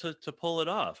able to pull it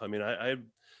off.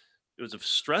 It was a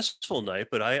stressful night,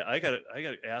 but I got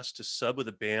asked to sub with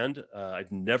a band.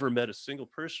 I'd never met a single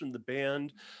person in the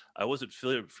band. I wasn't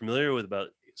familiar with about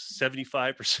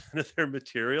 75% of their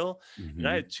material, and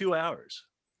I had 2 hours.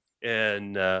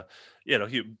 And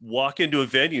you walk into a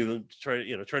venue and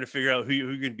trying to figure out who you're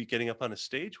going to be getting up on a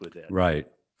stage with that. Right.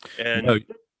 And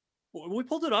we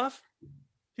pulled it off.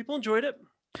 People enjoyed it.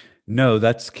 No,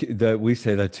 we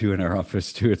say that too in our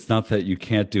office too. It's not that you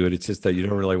can't do it. It's just that you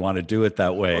don't really want to do it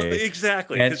that way. Well,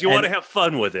 exactly. Because you want to have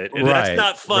fun with it. And that's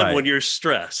not fun when you're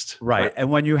stressed. Right. And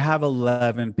when you have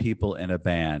 11 people in a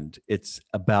band, it's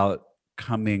about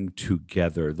coming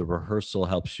together. The rehearsal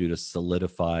helps you to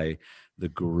solidify the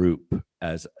group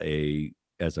as a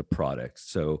product,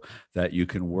 so that you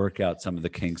can work out some of the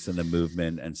kinks in the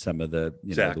movement and some of the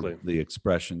the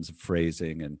expressions of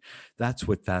phrasing, and that's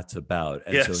what that's about.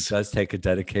 And so it does take a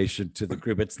dedication to the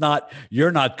group. It's not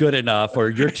you're not good enough or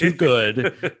you're too good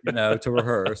to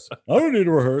rehearse. I don't need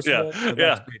to rehearse. That's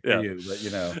great for you,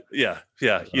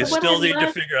 but you still need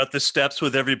to figure out the steps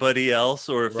with everybody else,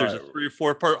 or if there's a 3 or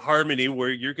 4 part harmony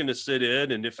where you're going to sit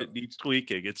in, and if it needs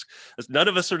tweaking, it's none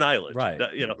of us are an island, right?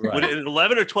 With an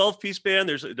 11 or 12 piece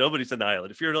band, nobody's an island.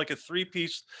 If you're like a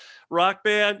 3-piece rock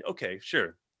band, okay,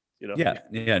 sure.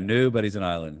 Nobody's an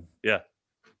island. Yeah.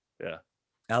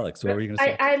 Alex, what were you going to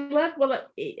say? I love,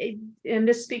 and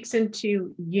this speaks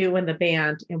into you and the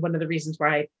band, and one of the reasons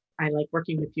why I like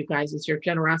working with you guys is your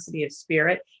generosity of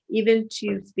spirit, even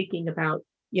to speaking about,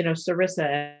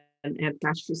 Sarissa, and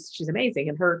gosh, she's amazing,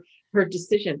 and her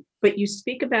decision, but you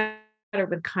speak about her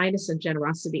with kindness and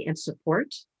generosity and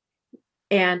support.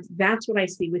 And that's what I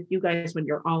see with you guys when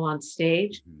you're all on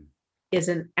stage, is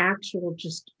an actual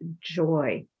just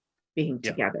joy being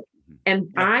together. And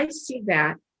I see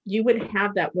that you would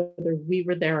have that whether we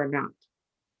were there or not.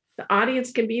 The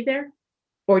audience can be there,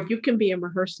 or you can be in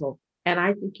rehearsal. And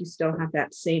I think you still have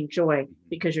that same joy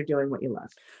because you're doing what you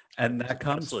love. And that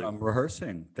comes from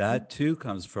rehearsing. That too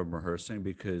comes from rehearsing,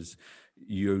 because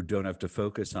you don't have to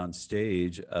focus on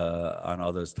stage on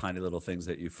all those tiny little things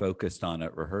that you focused on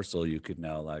at rehearsal. You could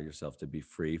now allow yourself to be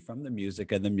free from the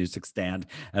music and the music stand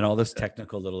and all those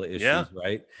technical little issues, Yeah.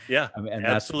 right? Yeah, I mean, and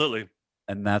absolutely.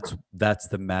 that's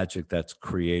the magic that's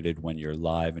created when you're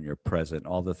live and you're present.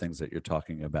 All the things that you're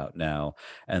talking about now,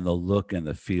 and the look and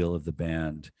the feel of the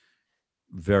band,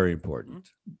 very important.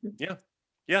 Yeah.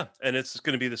 Yeah. And it's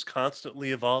going to be this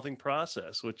constantly evolving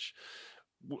process, which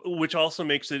also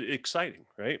makes it exciting,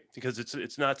 right? Because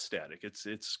it's not static.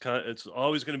 It's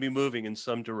always going to be moving in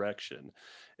some direction.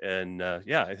 And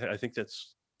I think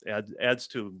that's adds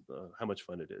to how much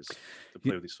fun it is to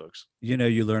play with these folks. You know,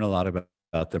 you learn a lot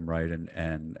about them, right?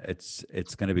 And it's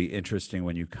going to be interesting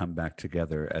when you come back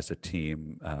together as a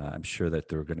team. I'm sure that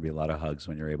there are going to be a lot of hugs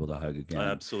when you're able to hug again.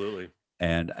 Absolutely.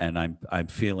 And I'm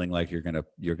feeling like you're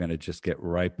gonna just get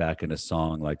right back in a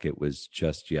song like it was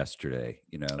just yesterday.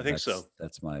 You know, I think so.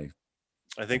 That's my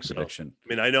I think so. prediction. I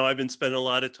mean, I know I've been spending a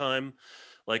lot of time,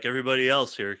 like everybody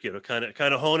else here, you know, kind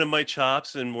of honing my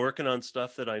chops and working on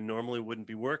stuff that I normally wouldn't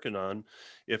be working on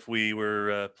if we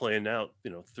were playing out,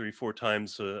 you know, 3-4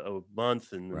 times a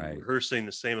month and Right. rehearsing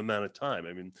the same amount of time.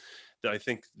 I mean, I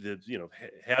think that, you know,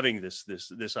 having this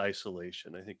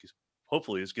isolation, I think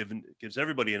hopefully gives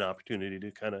everybody an opportunity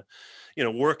to kind of, you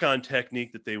know, work on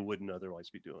technique that they wouldn't otherwise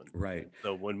be doing. Right.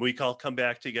 So when we all come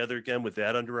back together again with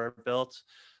that under our belts,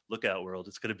 look out, world.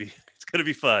 It's gonna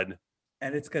be fun.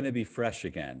 And it's going to be fresh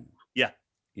again. Yeah.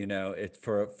 You know, it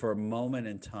for a moment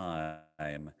in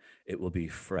time, it will be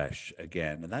fresh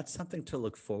again. And that's something to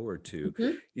look forward to.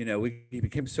 Mhm. You know, we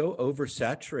became so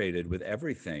oversaturated with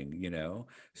everything, you know,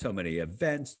 so many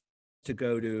events to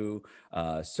go to,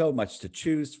 so much to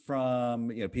choose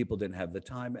from. You know, people didn't have the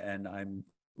time. And I'm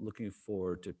looking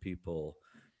forward to people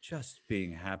just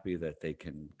being happy that they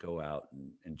can go out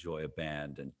and enjoy a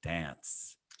band and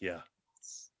dance. Yeah.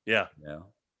 Yeah. You know?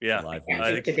 Yeah. Live Yeah,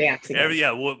 music. to dance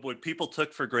again. What people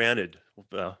took for granted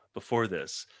before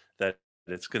this, that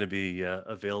it's going to be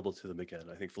available to them again.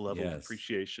 I think the level of Yes.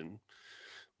 appreciation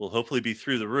will hopefully be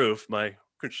through the roof. My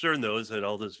concern, though, is that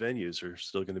all those venues are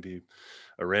still going to be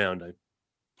around.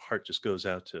 Heart just goes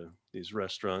out to these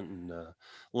restaurant and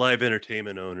live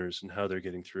entertainment owners and how they're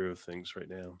getting through things right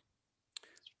now.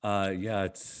 Yeah,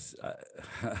 it's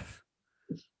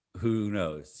who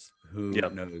knows? Who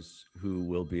Yep. knows who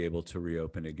will be able to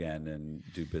reopen again and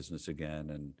do business again?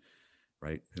 And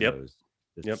right, who Yep. knows?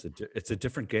 It's a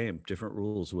different game. Different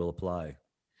rules will apply.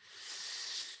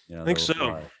 You know, I think they'll so.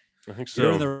 apply. I think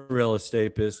You're in so. the real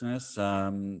estate business,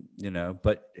 you know,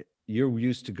 but you're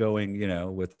used to going, you know,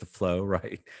 with the flow,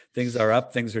 right? Things are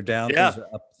up, things are down, Yeah. things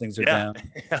are up, things are Yeah. down.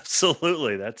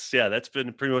 Absolutely. That's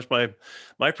been pretty much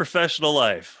my professional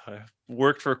life. I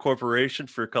worked for a corporation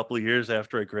for a couple of years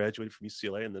after I graduated from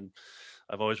UCLA, and then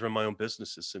I've always run my own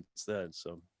businesses since then.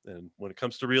 So, and when it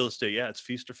comes to real estate, yeah, it's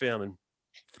feast or famine.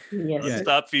 Yes. Yeah.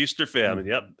 Stop feast or famine.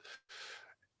 Yep.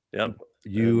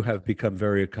 You have become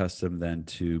very accustomed then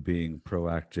to being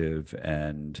proactive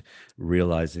and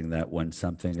realizing that when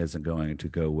something isn't going to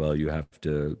go well, you have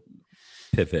to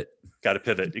pivot. Got to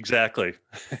pivot. Exactly.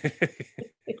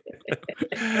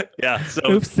 Yeah. So,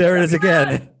 Oops, there it is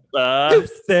again.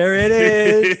 Oops, there it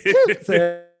is. Oops,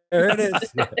 there it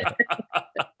is.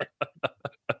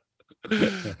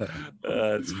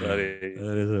 That's funny. It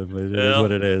is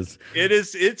what it is.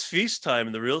 It's feast time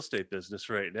in the real estate business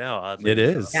right now. Oddly It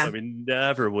is. enough. I mean,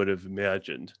 never would have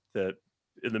imagined that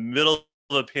in the middle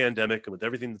of a pandemic and with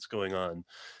everything that's going on,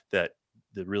 that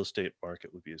the real estate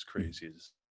market would be as crazy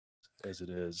as it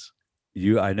is.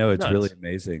 I know it's really Nuts.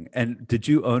 amazing. And did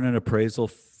you own an appraisal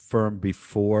firm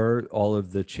before all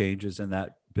of the changes in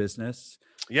that business?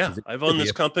 Yeah, Is it- I've owned the-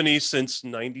 this company since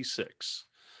 '96.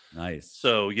 Nice.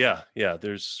 So yeah.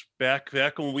 There's back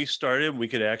when we started, we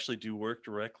could actually do work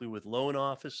directly with loan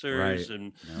officers, Right.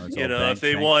 and Now it's you all know, bank, if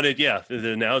they bank. wanted,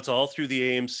 now it's all through the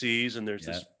AMCs, and there's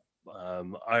Yeah. this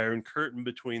iron curtain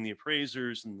between the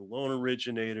appraisers and the loan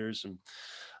originators,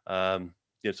 and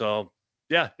it's all,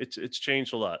 it's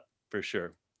changed a lot for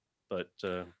sure. But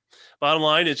bottom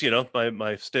line is, you know,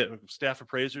 my staff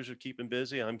appraisers are keeping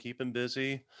busy. I'm keeping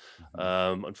busy.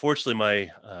 Mhm. Unfortunately,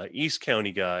 my East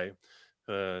County guy,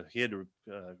 he had to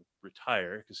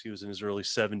retire because he was in his early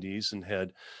 70s and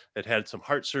had some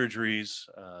heart surgeries.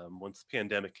 Once the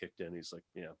pandemic kicked in, he's like,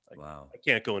 Wow. I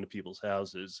can't go into people's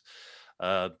houses.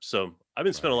 So I've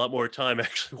been spending a Right. lot more time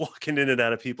actually walking in and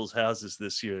out of people's houses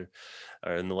this year,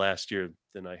 or in the last year,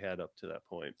 than I had up to that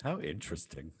point. How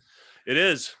interesting. It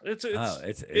is. Wow,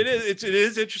 it's It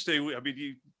is interesting. I mean,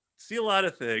 you see a lot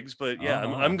of things, but yeah,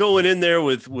 Uh-huh. I'm going in there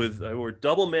with I wear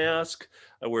double mask,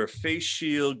 I wear a face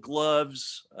shield,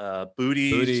 gloves,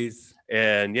 booties, Booties.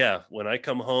 And yeah, when I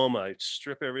come home, I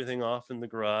strip everything off in the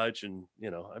garage, and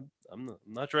I'm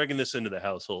not dragging this into the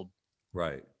household.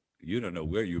 Right. You don't know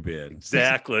where you've been.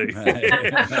 Exactly. Right.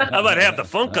 I might have the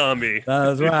funk on me.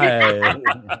 That's right.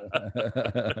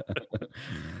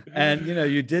 And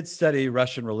you did study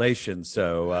Russian relations,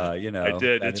 so I did.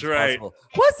 that That's is right. possible.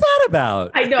 What's that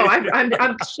about? I know.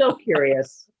 I'm so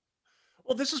curious.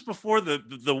 Well, this is before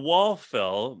the wall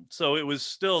fell, so it was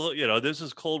still, this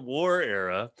is Cold War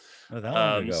era. Oh, that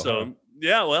long ago, So huh?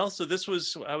 yeah, well, so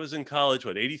I was in college,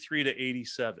 83 to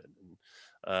 87.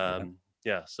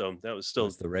 Yeah, so that was It still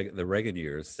was the Reagan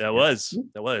years. that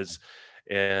was,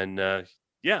 and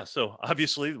yeah, so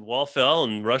obviously the wall fell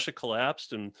and Russia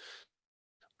collapsed, and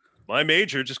my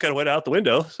major just kind of went out the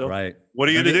window. So Right. what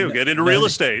are you going to do? Get into real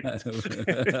estate. Let's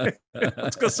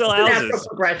go sell Natural houses.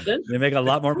 progression. They make a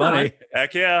lot more money.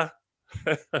 Heck yeah.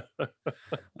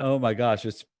 Oh my gosh,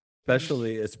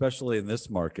 especially in this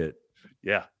market.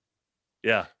 Yeah.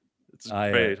 It's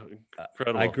great.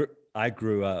 Incredible. I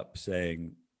grew up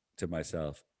saying to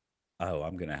myself, "Oh,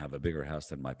 I'm going to have a bigger house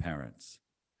than my parents.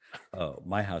 Oh,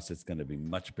 my house is going to be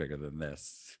much bigger than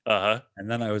this." And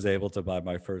then I was able to buy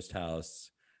my first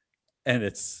house, and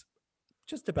it's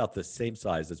just about the same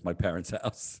size as my parents'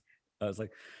 house. I was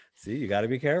like, "See, you got to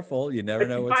be careful. You never But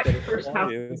know you what's bought going your to first come house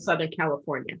on you." in Southern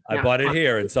California. I bought it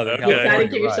here in Southern Okay. California. You got to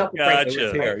give right. yourself a break. Gotcha. It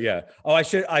was here, yeah. Oh,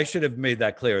 I should have made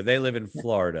that clear. They live in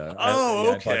Florida. Oh,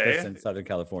 I bought this okay. in Southern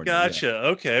California. Yeah. Gotcha.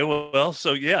 Okay. Well,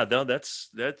 so yeah, no, that's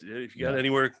if you got Yeah.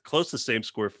 anywhere close to the same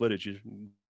square footage, you've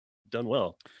done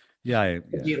well. Yeah, A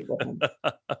beautiful home.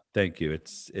 thank you.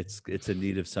 It's in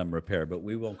need of some repair, but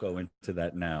we won't go into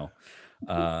that now,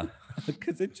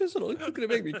 because it's going to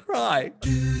make me cry.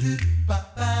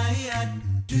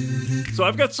 So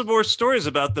I've got some more stories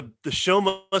about the show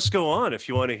must go on if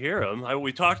you want to hear them.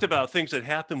 We talked about things that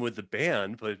happened with the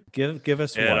band, but Give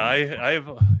us and one.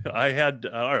 I had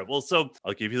all right. Well, so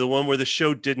I'll give you the one where the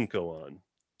show didn't go on.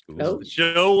 Ooh, Oh. The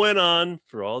show went on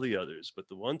for all the others, but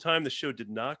the one time the show did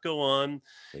not go on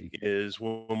is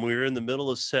when we were in the middle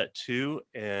of set 2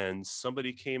 and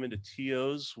somebody came into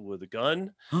TO's with a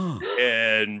gun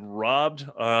and robbed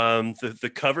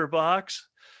the cover box,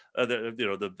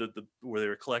 the where they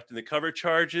were collecting the cover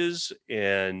charges,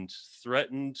 and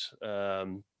threatened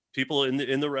people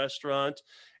in the restaurant,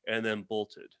 and then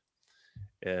bolted.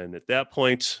 And at that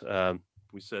point,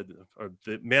 we said, or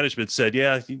the management said,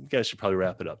 "Yeah, you guys should probably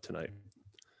wrap it up tonight."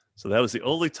 So that was the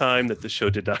only time that the show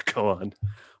did not go on.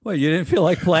 Well, you didn't feel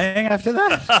like playing after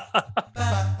that?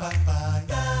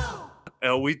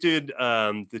 We did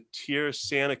the Tierra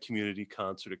Santa community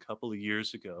concert a couple of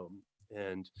years ago,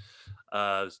 and it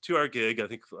was a 2-hour gig, I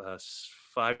think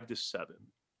 5 to 7.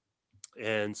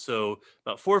 And so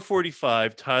about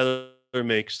 4:45, Tyler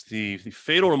makes the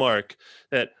fatal remark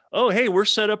that, "Oh, hey, we're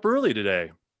set up early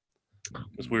today,"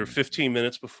 because we were 15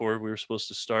 minutes before we were supposed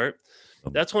to start.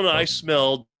 That's when I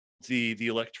smelled the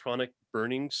electronic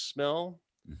burning smell.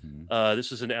 Mhm.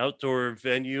 This is an outdoor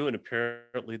venue, and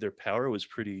apparently their power was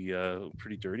pretty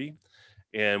dirty.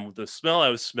 And the smell I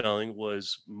was smelling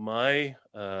was my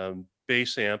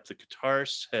bass amp, the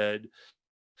guitarist's head,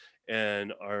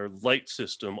 and our light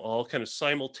system all kind of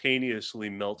simultaneously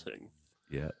melting.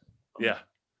 Yeah. Yeah.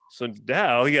 So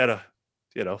now you got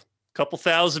a couple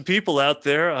thousand people out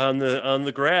there on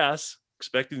the grass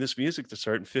expecting this music to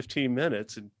start in 15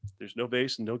 minutes, and there's no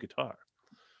bass and no guitar.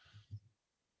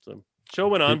 So show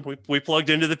went on. We plugged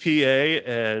into the PA,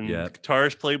 and Yeah. the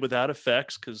guitars played without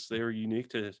effects because they were unique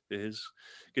to his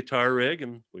guitar rig,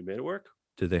 and we made it work.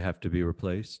 Did they have to be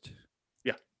replaced?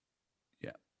 Yeah.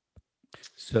 Yeah.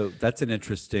 So that's an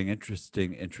interesting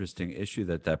issue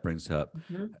that brings up.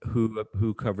 Mhm.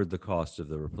 Who covered the cost of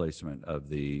the replacement of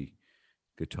the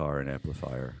guitar and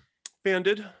amplifier?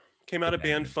 Banded came out of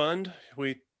Band Banded. Fund.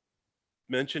 We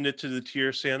mentioned it to the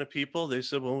Tierra Santa people. They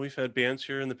said, "Well, we've had bands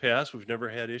here in the past. We've never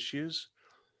had issues."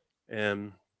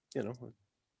 And,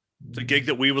 it's a gig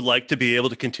that we would like to be able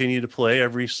to continue to play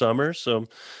every summer. So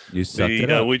You sucked it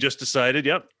up. we just decided,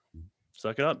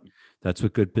 suck it up. That's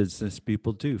what good business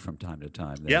people do from time to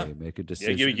time. They Yeah. make a you-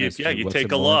 decision. as to you what's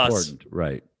take a more loss. important.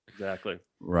 Right. Exactly.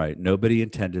 Right. Nobody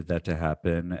intended that to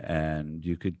happen. And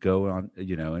you could go on,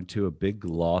 into a big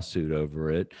lawsuit over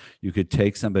it. You could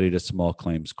take somebody to small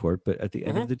claims court. But at the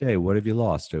end of the day, what have you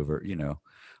lost over? A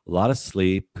lot of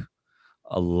sleep,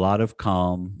 a lot of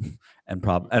calm, and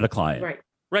a client. Right.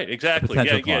 Right. Exactly.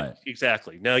 potential Yeah. client.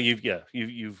 Exactly. Now you've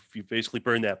basically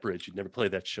burned that bridge. You'd never play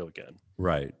that show again.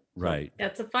 Right. Right.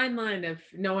 That's a fine line of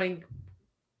knowing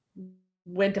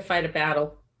when to fight a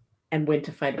battle and when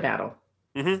to fight a battle.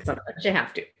 Mhm. Sometimes you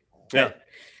have to. Yeah. But,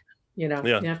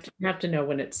 Yeah. you have to know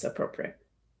when it's appropriate.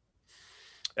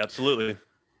 Absolutely.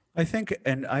 I think,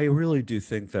 and I really do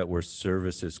think that where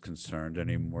service is concerned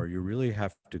anymore, you really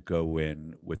have to go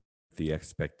in with the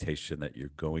expectation that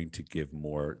you're going to give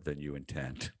more than you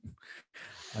intend.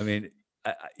 I mean,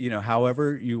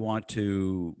 however you want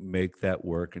to make that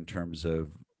work in terms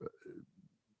of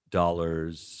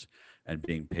dollars and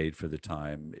being paid for the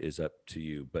time is up to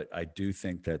you. But I do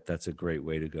think that that's a great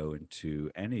way to go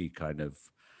into any kind of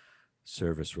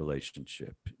service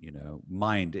relationship,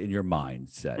 mind in your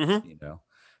mindset,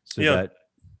 so Yeah.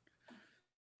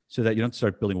 that you don't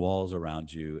start building walls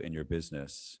around you in your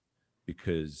business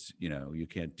because, you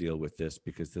can't deal with this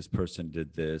because this person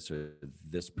did this or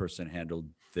this person handled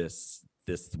this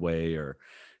way, or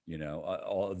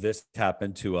all this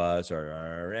happened to us, or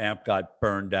our amp got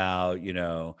burned out,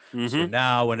 so Mhm.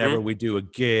 now whenever we do a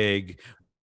gig,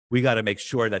 we got to make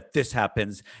sure that this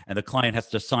happens and the client has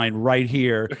to sign right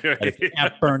here that if the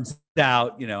amp burns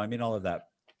out, all of that.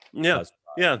 Yeah.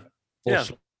 Yeah. Yeah.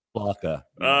 Blocka,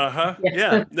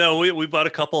 Yeah. No, we bought a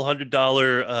couple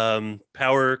 $100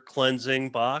 power cleansing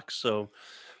box, so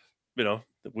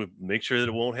we make sure that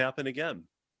it won't happen again.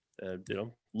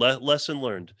 Lesson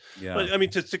learned. Yeah. But I mean,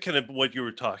 to kind of what you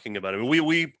were talking about, I mean,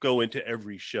 we go into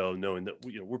every show knowing that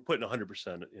we're putting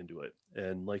 100% into it,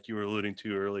 and like you were alluding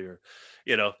to earlier,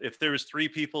 if there's 3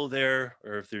 people there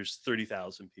or if there's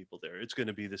 30,000 people there, it's going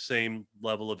to be the same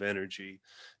level of energy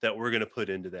that we're going to put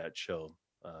into that show.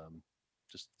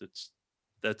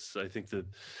 That's I think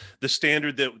the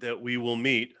standard that we will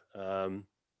meet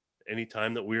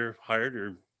anytime that we're hired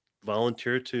or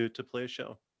volunteer to play a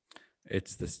show.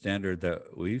 It's the standard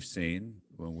that we've seen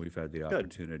when we've had the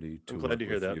opportunity to glad work to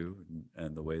hear with that. you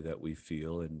and the way that we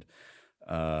feel. And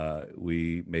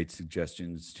we made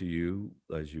suggestions to you,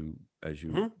 as you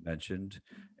mentioned,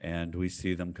 and we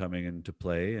see them coming into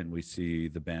play, and we see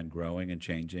the band growing and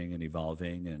changing and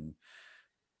evolving. And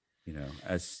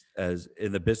as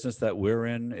in the business that we're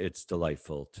in, it's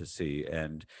delightful to see.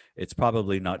 And it's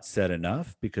probably not said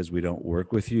enough because we don't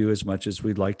work with you as much as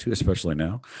we'd like to, especially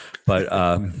now. But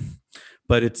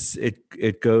but it's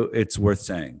worth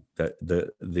saying that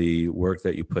the work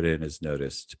that you put in is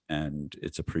noticed and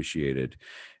it's appreciated.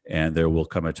 And there will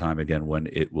come a time again when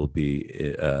it will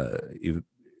be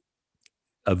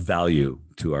of value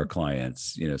to our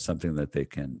clients, something that they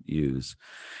can use.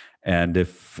 And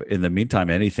if in the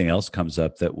meantime anything else comes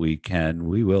up that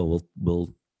we'll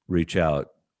reach out.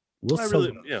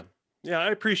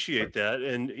 I appreciate that.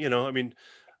 And I mean,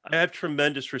 I have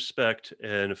tremendous respect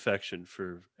and affection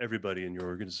for everybody in your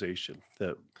organization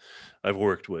that I've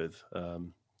worked with.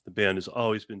 The band has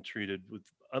always been treated with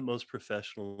utmost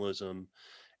professionalism,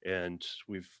 and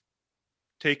we've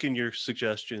taken your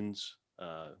suggestions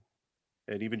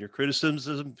and even your criticisms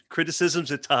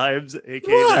at times,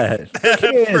 aka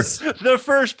the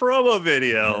first promo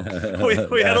video.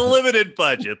 we had a limited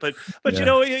budget, but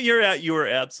you were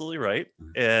absolutely right.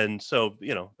 And so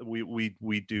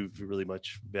we do really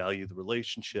much value the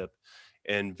relationship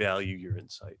and value your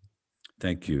insight.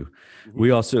 Thank you.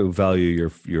 We also value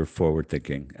your forward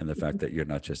thinking and the fact that you're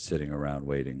not just sitting around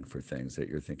waiting for things, that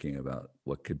you're thinking about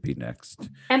what could be next.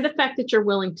 And the fact that you're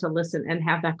willing to listen and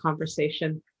have that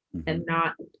conversation and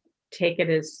not take it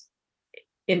as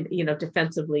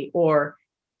defensively, or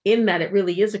in that it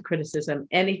really is a criticism.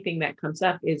 Anything that comes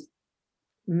up is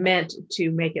meant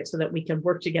to make it so that we can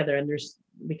work together and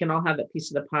we can all have a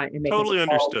piece of the pie and make totally it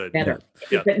understood better.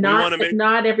 Yeah. But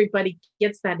not everybody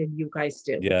gets that, and you guys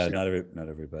do. Yeah, not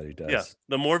everybody does. Yeah,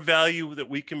 the more value that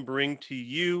we can bring to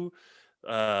you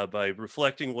by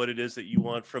reflecting what it is that you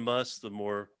want from us, the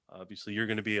more obviously you're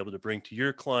going to be able to bring to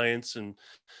your clients. And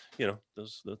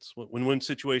that's what win-win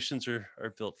situations are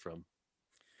built from.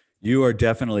 You are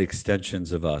definitely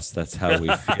extensions of us. That's how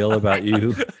we feel about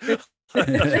you.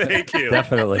 Thank you.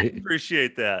 Definitely.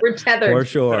 Appreciate that. We're tethered. For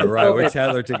sure. Right. We're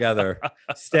tethered together.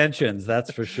 Extensions,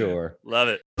 that's for sure. Love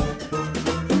it.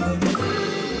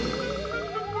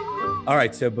 All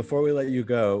right. So before we let you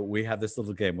go, we have this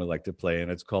little game we like to play,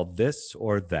 and it's called This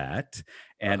or That.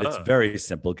 And it's a very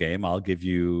simple game. I'll give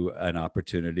you an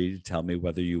opportunity to tell me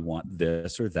whether you want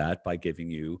this or that by giving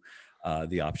you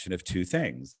the option of 2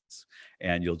 things.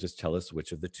 And you'll just tell us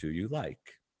which of the 2 you like.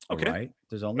 Okay. All right.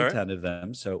 There's only 10 of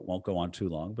them, so it won't go on too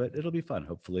long, but it'll be fun,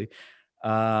 hopefully.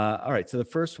 All right. So the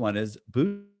first one is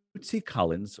Bootsy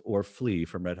Collins or Flea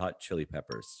from Red Hot Chili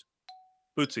Peppers.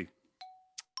 Bootsy.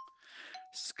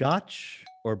 Scotch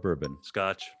or bourbon?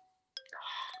 Scotch.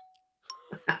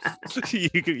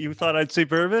 You thought I'd say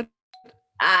bourbon?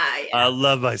 Yeah. I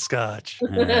love my Scotch.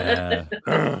 I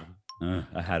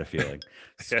had a feeling.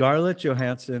 Scarlett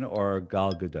Johansson or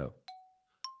Gal Gadot?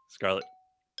 Scarlett.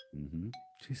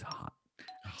 She's hot.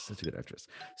 such a good actress.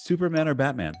 Superman or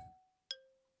Batman?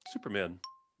 Superman.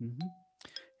 Mm-hmm.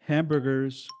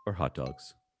 Hamburgers or hot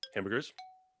dogs? Hamburgers.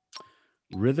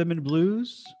 Rhythm and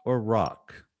blues or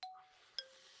rock?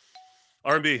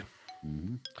 R&B.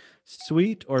 Mm-hmm.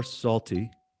 Sweet or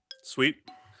salty? Sweet.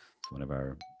 It's one of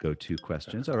our go-to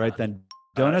questions. All right, then.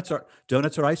 Donuts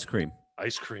or ice cream?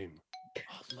 Ice cream. Oh,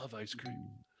 I love ice cream.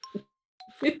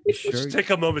 Sure. Just take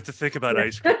a moment to think about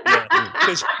ice cream. Yeah.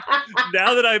 Because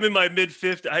now that I'm in my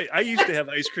mid-50s, I used to have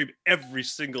ice cream every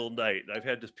single night. And I've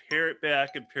had to pare it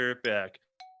back.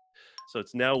 So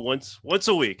it's now once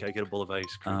a week I get a bowl of ice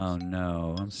cream. Oh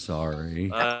no, I'm sorry.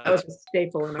 That was a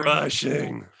staple in our house.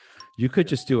 Crushing. You could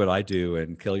just do what I do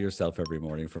and kill yourself every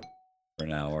morning for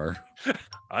an hour.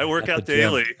 I work at out the gym.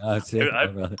 daily. That's it.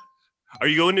 Are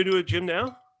you going into a gym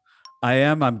now? I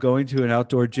am. I'm going to an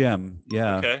outdoor gym.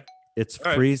 Yeah. Okay. It's All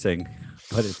right. freezing,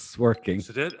 but it's working. Is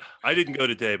it? I didn't go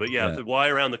today, but yeah, the Y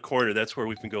around the corner, that's where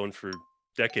we've been going for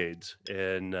decades.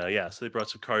 And so they brought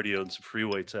some cardio and some free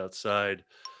weights outside.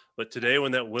 But today,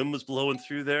 when that wind was blowing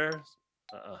through there,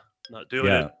 not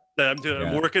doing it.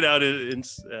 I'm working out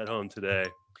at home today.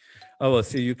 Oh, well,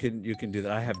 see, you can do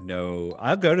that.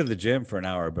 I'll go to the gym for an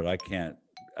hour, but I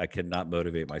cannot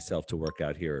motivate myself to work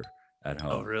out here at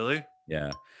home. Oh, really?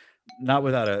 Yeah. Not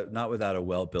without a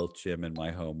well-built gym in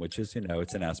my home, which is,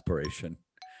 it's an aspiration.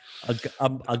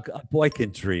 A boy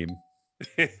can dream.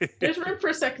 There's room for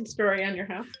a second story on your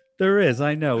house. There is.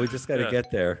 I know. We just got to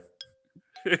get there.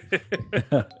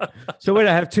 So wait,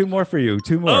 I have two more for you.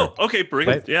 Two more. Oh, okay. Bring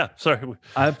it. Yeah. Sorry.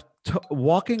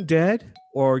 Walking Dead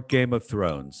or Game of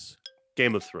Thrones?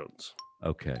 Game of Thrones.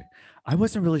 Okay. I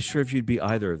wasn't really sure if you'd be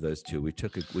either of those two. We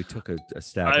took a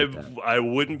stab at that. I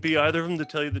wouldn't be either of them, to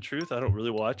tell you the truth. I don't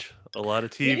really watch a lot of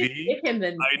TV.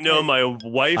 I know my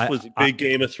wife was a big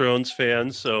Game of Thrones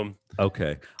fan, so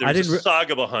okay. There's a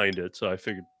saga behind it, so I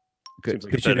figured. Good.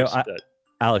 Like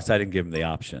Alex, I didn't give him the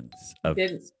options of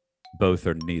both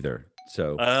or neither.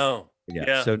 So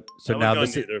yeah. So now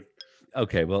this is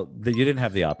okay. Well, you didn't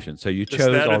have the option, so you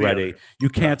chose already. You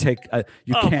can't take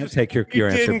take your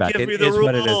answer back. It is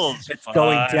what it is. It's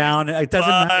going down. It doesn't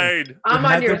matter. I'm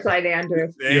on your side,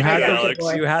 Andrew. You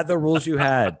had the rules you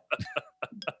had.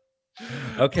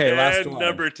 Okay, last one.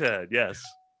 Number 10. Yes.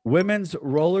 Women's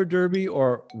roller derby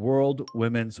or World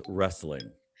Women's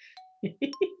Wrestling?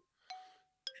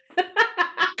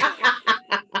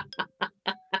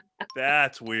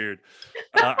 That's weird.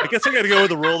 I guess I got to go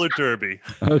with the roller derby.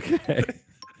 Okay.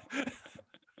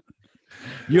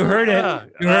 You heard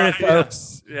it. You heard it,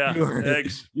 folks. Yeah.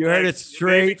 You heard it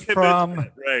straight from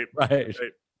right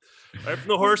from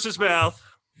the horse's mouth.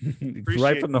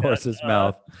 Right from the horse's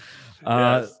mouth.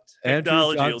 Yes.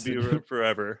 Technology will be around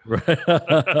forever.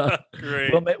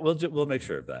 Great. We'll make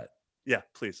sure of that. Yeah,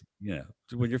 please.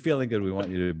 When you're feeling good, we want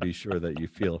you to be sure that you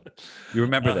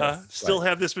remember this. Still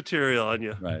have this material on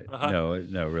you. Right.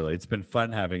 No, really. It's been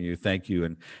fun having you. Thank you.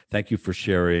 And thank you for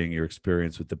sharing your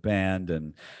experience with the band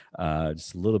and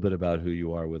just a little bit about who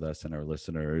you are with us and our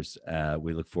listeners.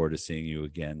 We look forward to seeing you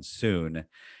again soon.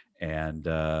 And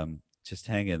just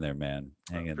hang in there, man.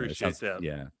 Hang in there. Appreciate that.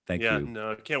 Yeah. Thank you. Yeah,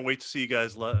 no, I can't wait to see you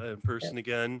guys in person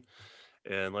again.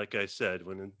 And like I said,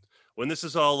 when this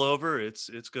is all over, it's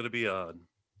going to be on.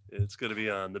 It's going to be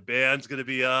on. The band's going to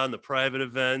be on, the private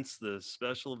events, the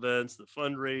special events, the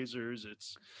fundraisers.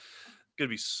 It's going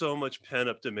to be so much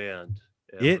pent-up demand.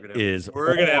 And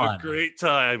we're going to have a great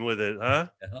time with it,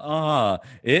 huh?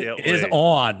 It is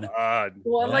on.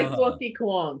 Well, like Donkey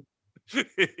Kong.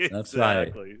 That's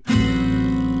exactly right.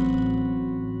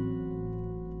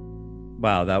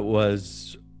 Wow, that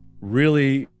was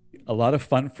really a lot of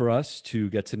fun for us to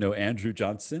get to know Andrew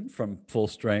Johnson from Full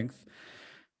Strength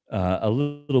a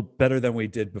little better than we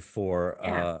did before.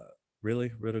 Yeah.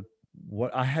 Really,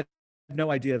 what I had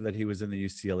no idea that he was in the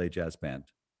UCLA Jazz Band.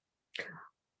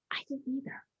 I didn't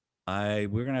either.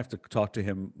 We're gonna have to talk to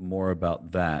him more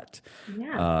about that.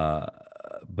 Yeah.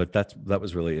 But that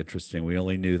was really interesting. We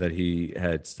only knew that he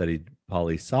had studied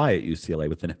poli-sci at UCLA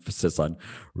with an emphasis on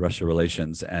Russia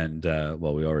relations, and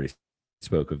we already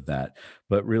spoke of that.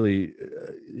 But really,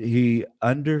 he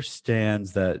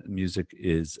understands that music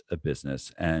is a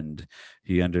business, and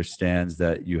he understands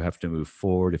that you have to move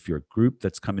forward. If you're a group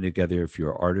that's coming together, if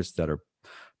you're artists that are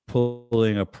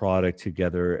pulling a product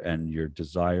together, and your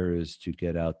desire is to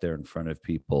get out there in front of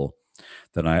people,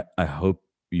 then I hope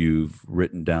you've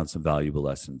written down some valuable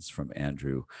lessons from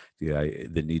Andrew.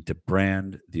 The need to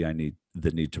brand, the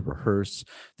need to rehearse,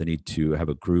 the need to have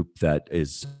a group that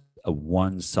is a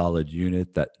one solid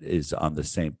unit that is on the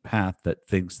same path, that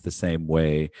thinks the same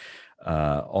way,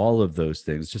 all of those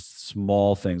things, just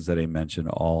small things that he mentioned,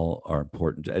 all are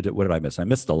important. What did I miss? I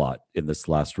missed a lot in this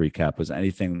last recap. Was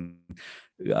anything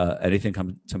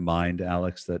come to mind,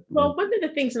 Alex? Well, one of the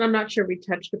things, and I'm not sure we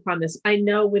touched upon this, I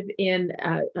know within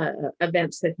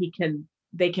events that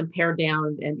they can pare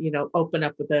down and, open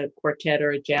up with a quartet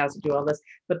or a jazz and do all this.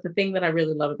 But the thing that I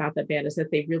really love about that band is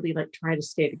that they really try to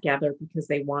stay together because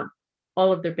they want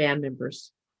all of their band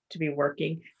members to be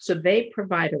working. So they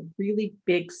provide a really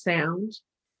big sound,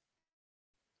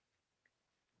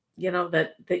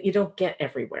 that you don't get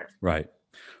everywhere. Right.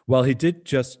 Well, he did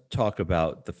just talk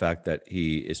about the fact that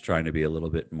he is trying to be a little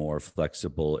bit more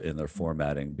flexible in their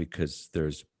formatting because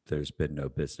there's been no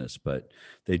business, but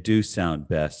they do sound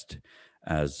best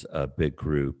as a big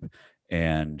group.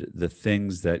 And the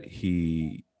things that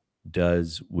he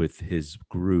does with his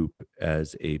group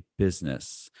as a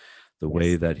business, the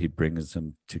way that he brings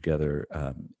them together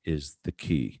is the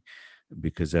key,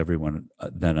 because everyone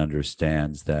then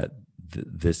understands that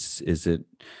this isn't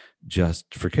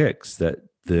just for kicks, that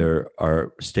there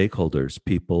are stakeholders,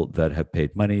 people that have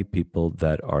paid money, people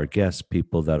that are guests,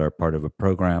 people that are part of a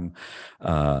program,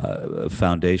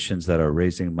 foundations that are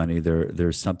raising money.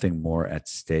 There's something more at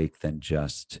stake than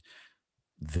just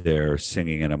they're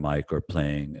singing in a mic or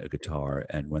playing a guitar.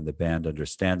 And when the band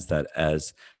understands that,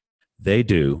 as they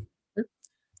do,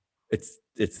 it's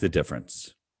the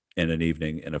difference in an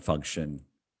evening, in a function,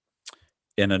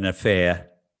 in an affair.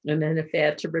 And an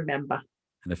affair to remember.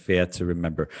 An affair to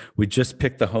remember. We just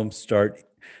picked the Home Start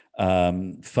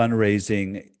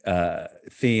fundraising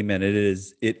theme, and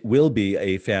it will be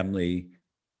a family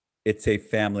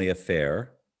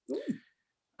affair.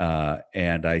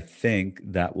 And I think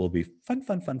that will be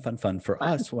fun for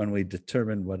us when we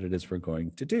determine what it is we're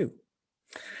going to do.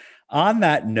 On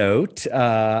that note,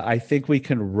 I think we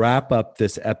can wrap up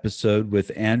this episode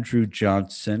with Andrew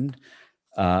Johnson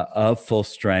of Full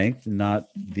Strength, not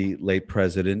the late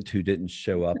president who didn't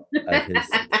show up at his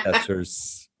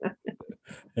successor's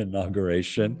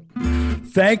inauguration.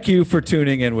 Thank you for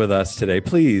tuning in with us today.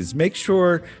 Please make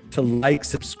sure to like,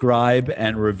 subscribe,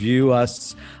 and review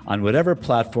us on whatever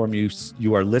platform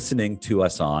you are listening to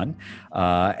us on.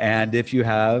 And if you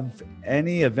have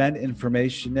any event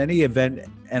information, any event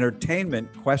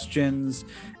entertainment questions,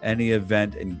 any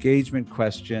event engagement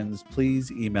questions,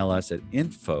 please email us at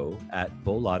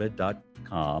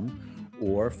info@bolada.com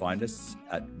or find us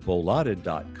at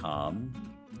bolada.com.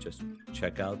 Just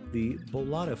check out the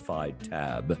Boladified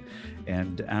tab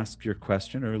and ask your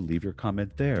question or leave your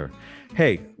comment there.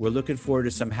 Hey, we're looking forward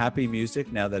to some happy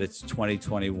music now that it's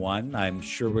 2021. I'm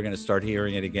sure we're going to start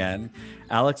hearing it again.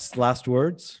 Alex, last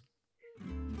words?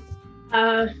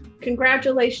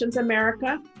 Congratulations,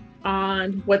 America,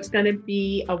 on what's going to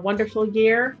be a wonderful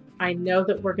year. I know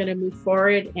that we're going to move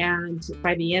forward, and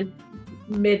by the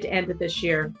mid to end of this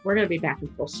year, we're going to be back in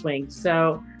full swing.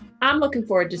 So I'm looking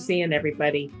forward to seeing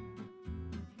everybody.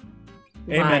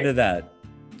 Amen to that.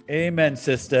 Amen,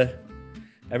 sister.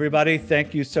 Everybody,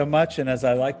 thank you so much. And as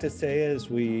I like to say as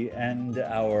we end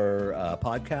our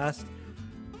podcast,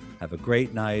 have a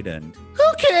great night, and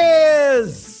who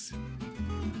cares?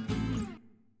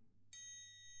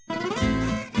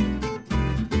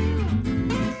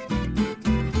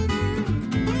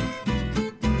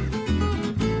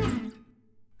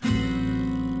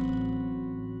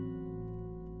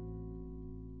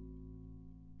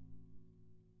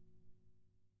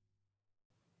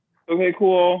 Okay,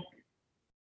 cool.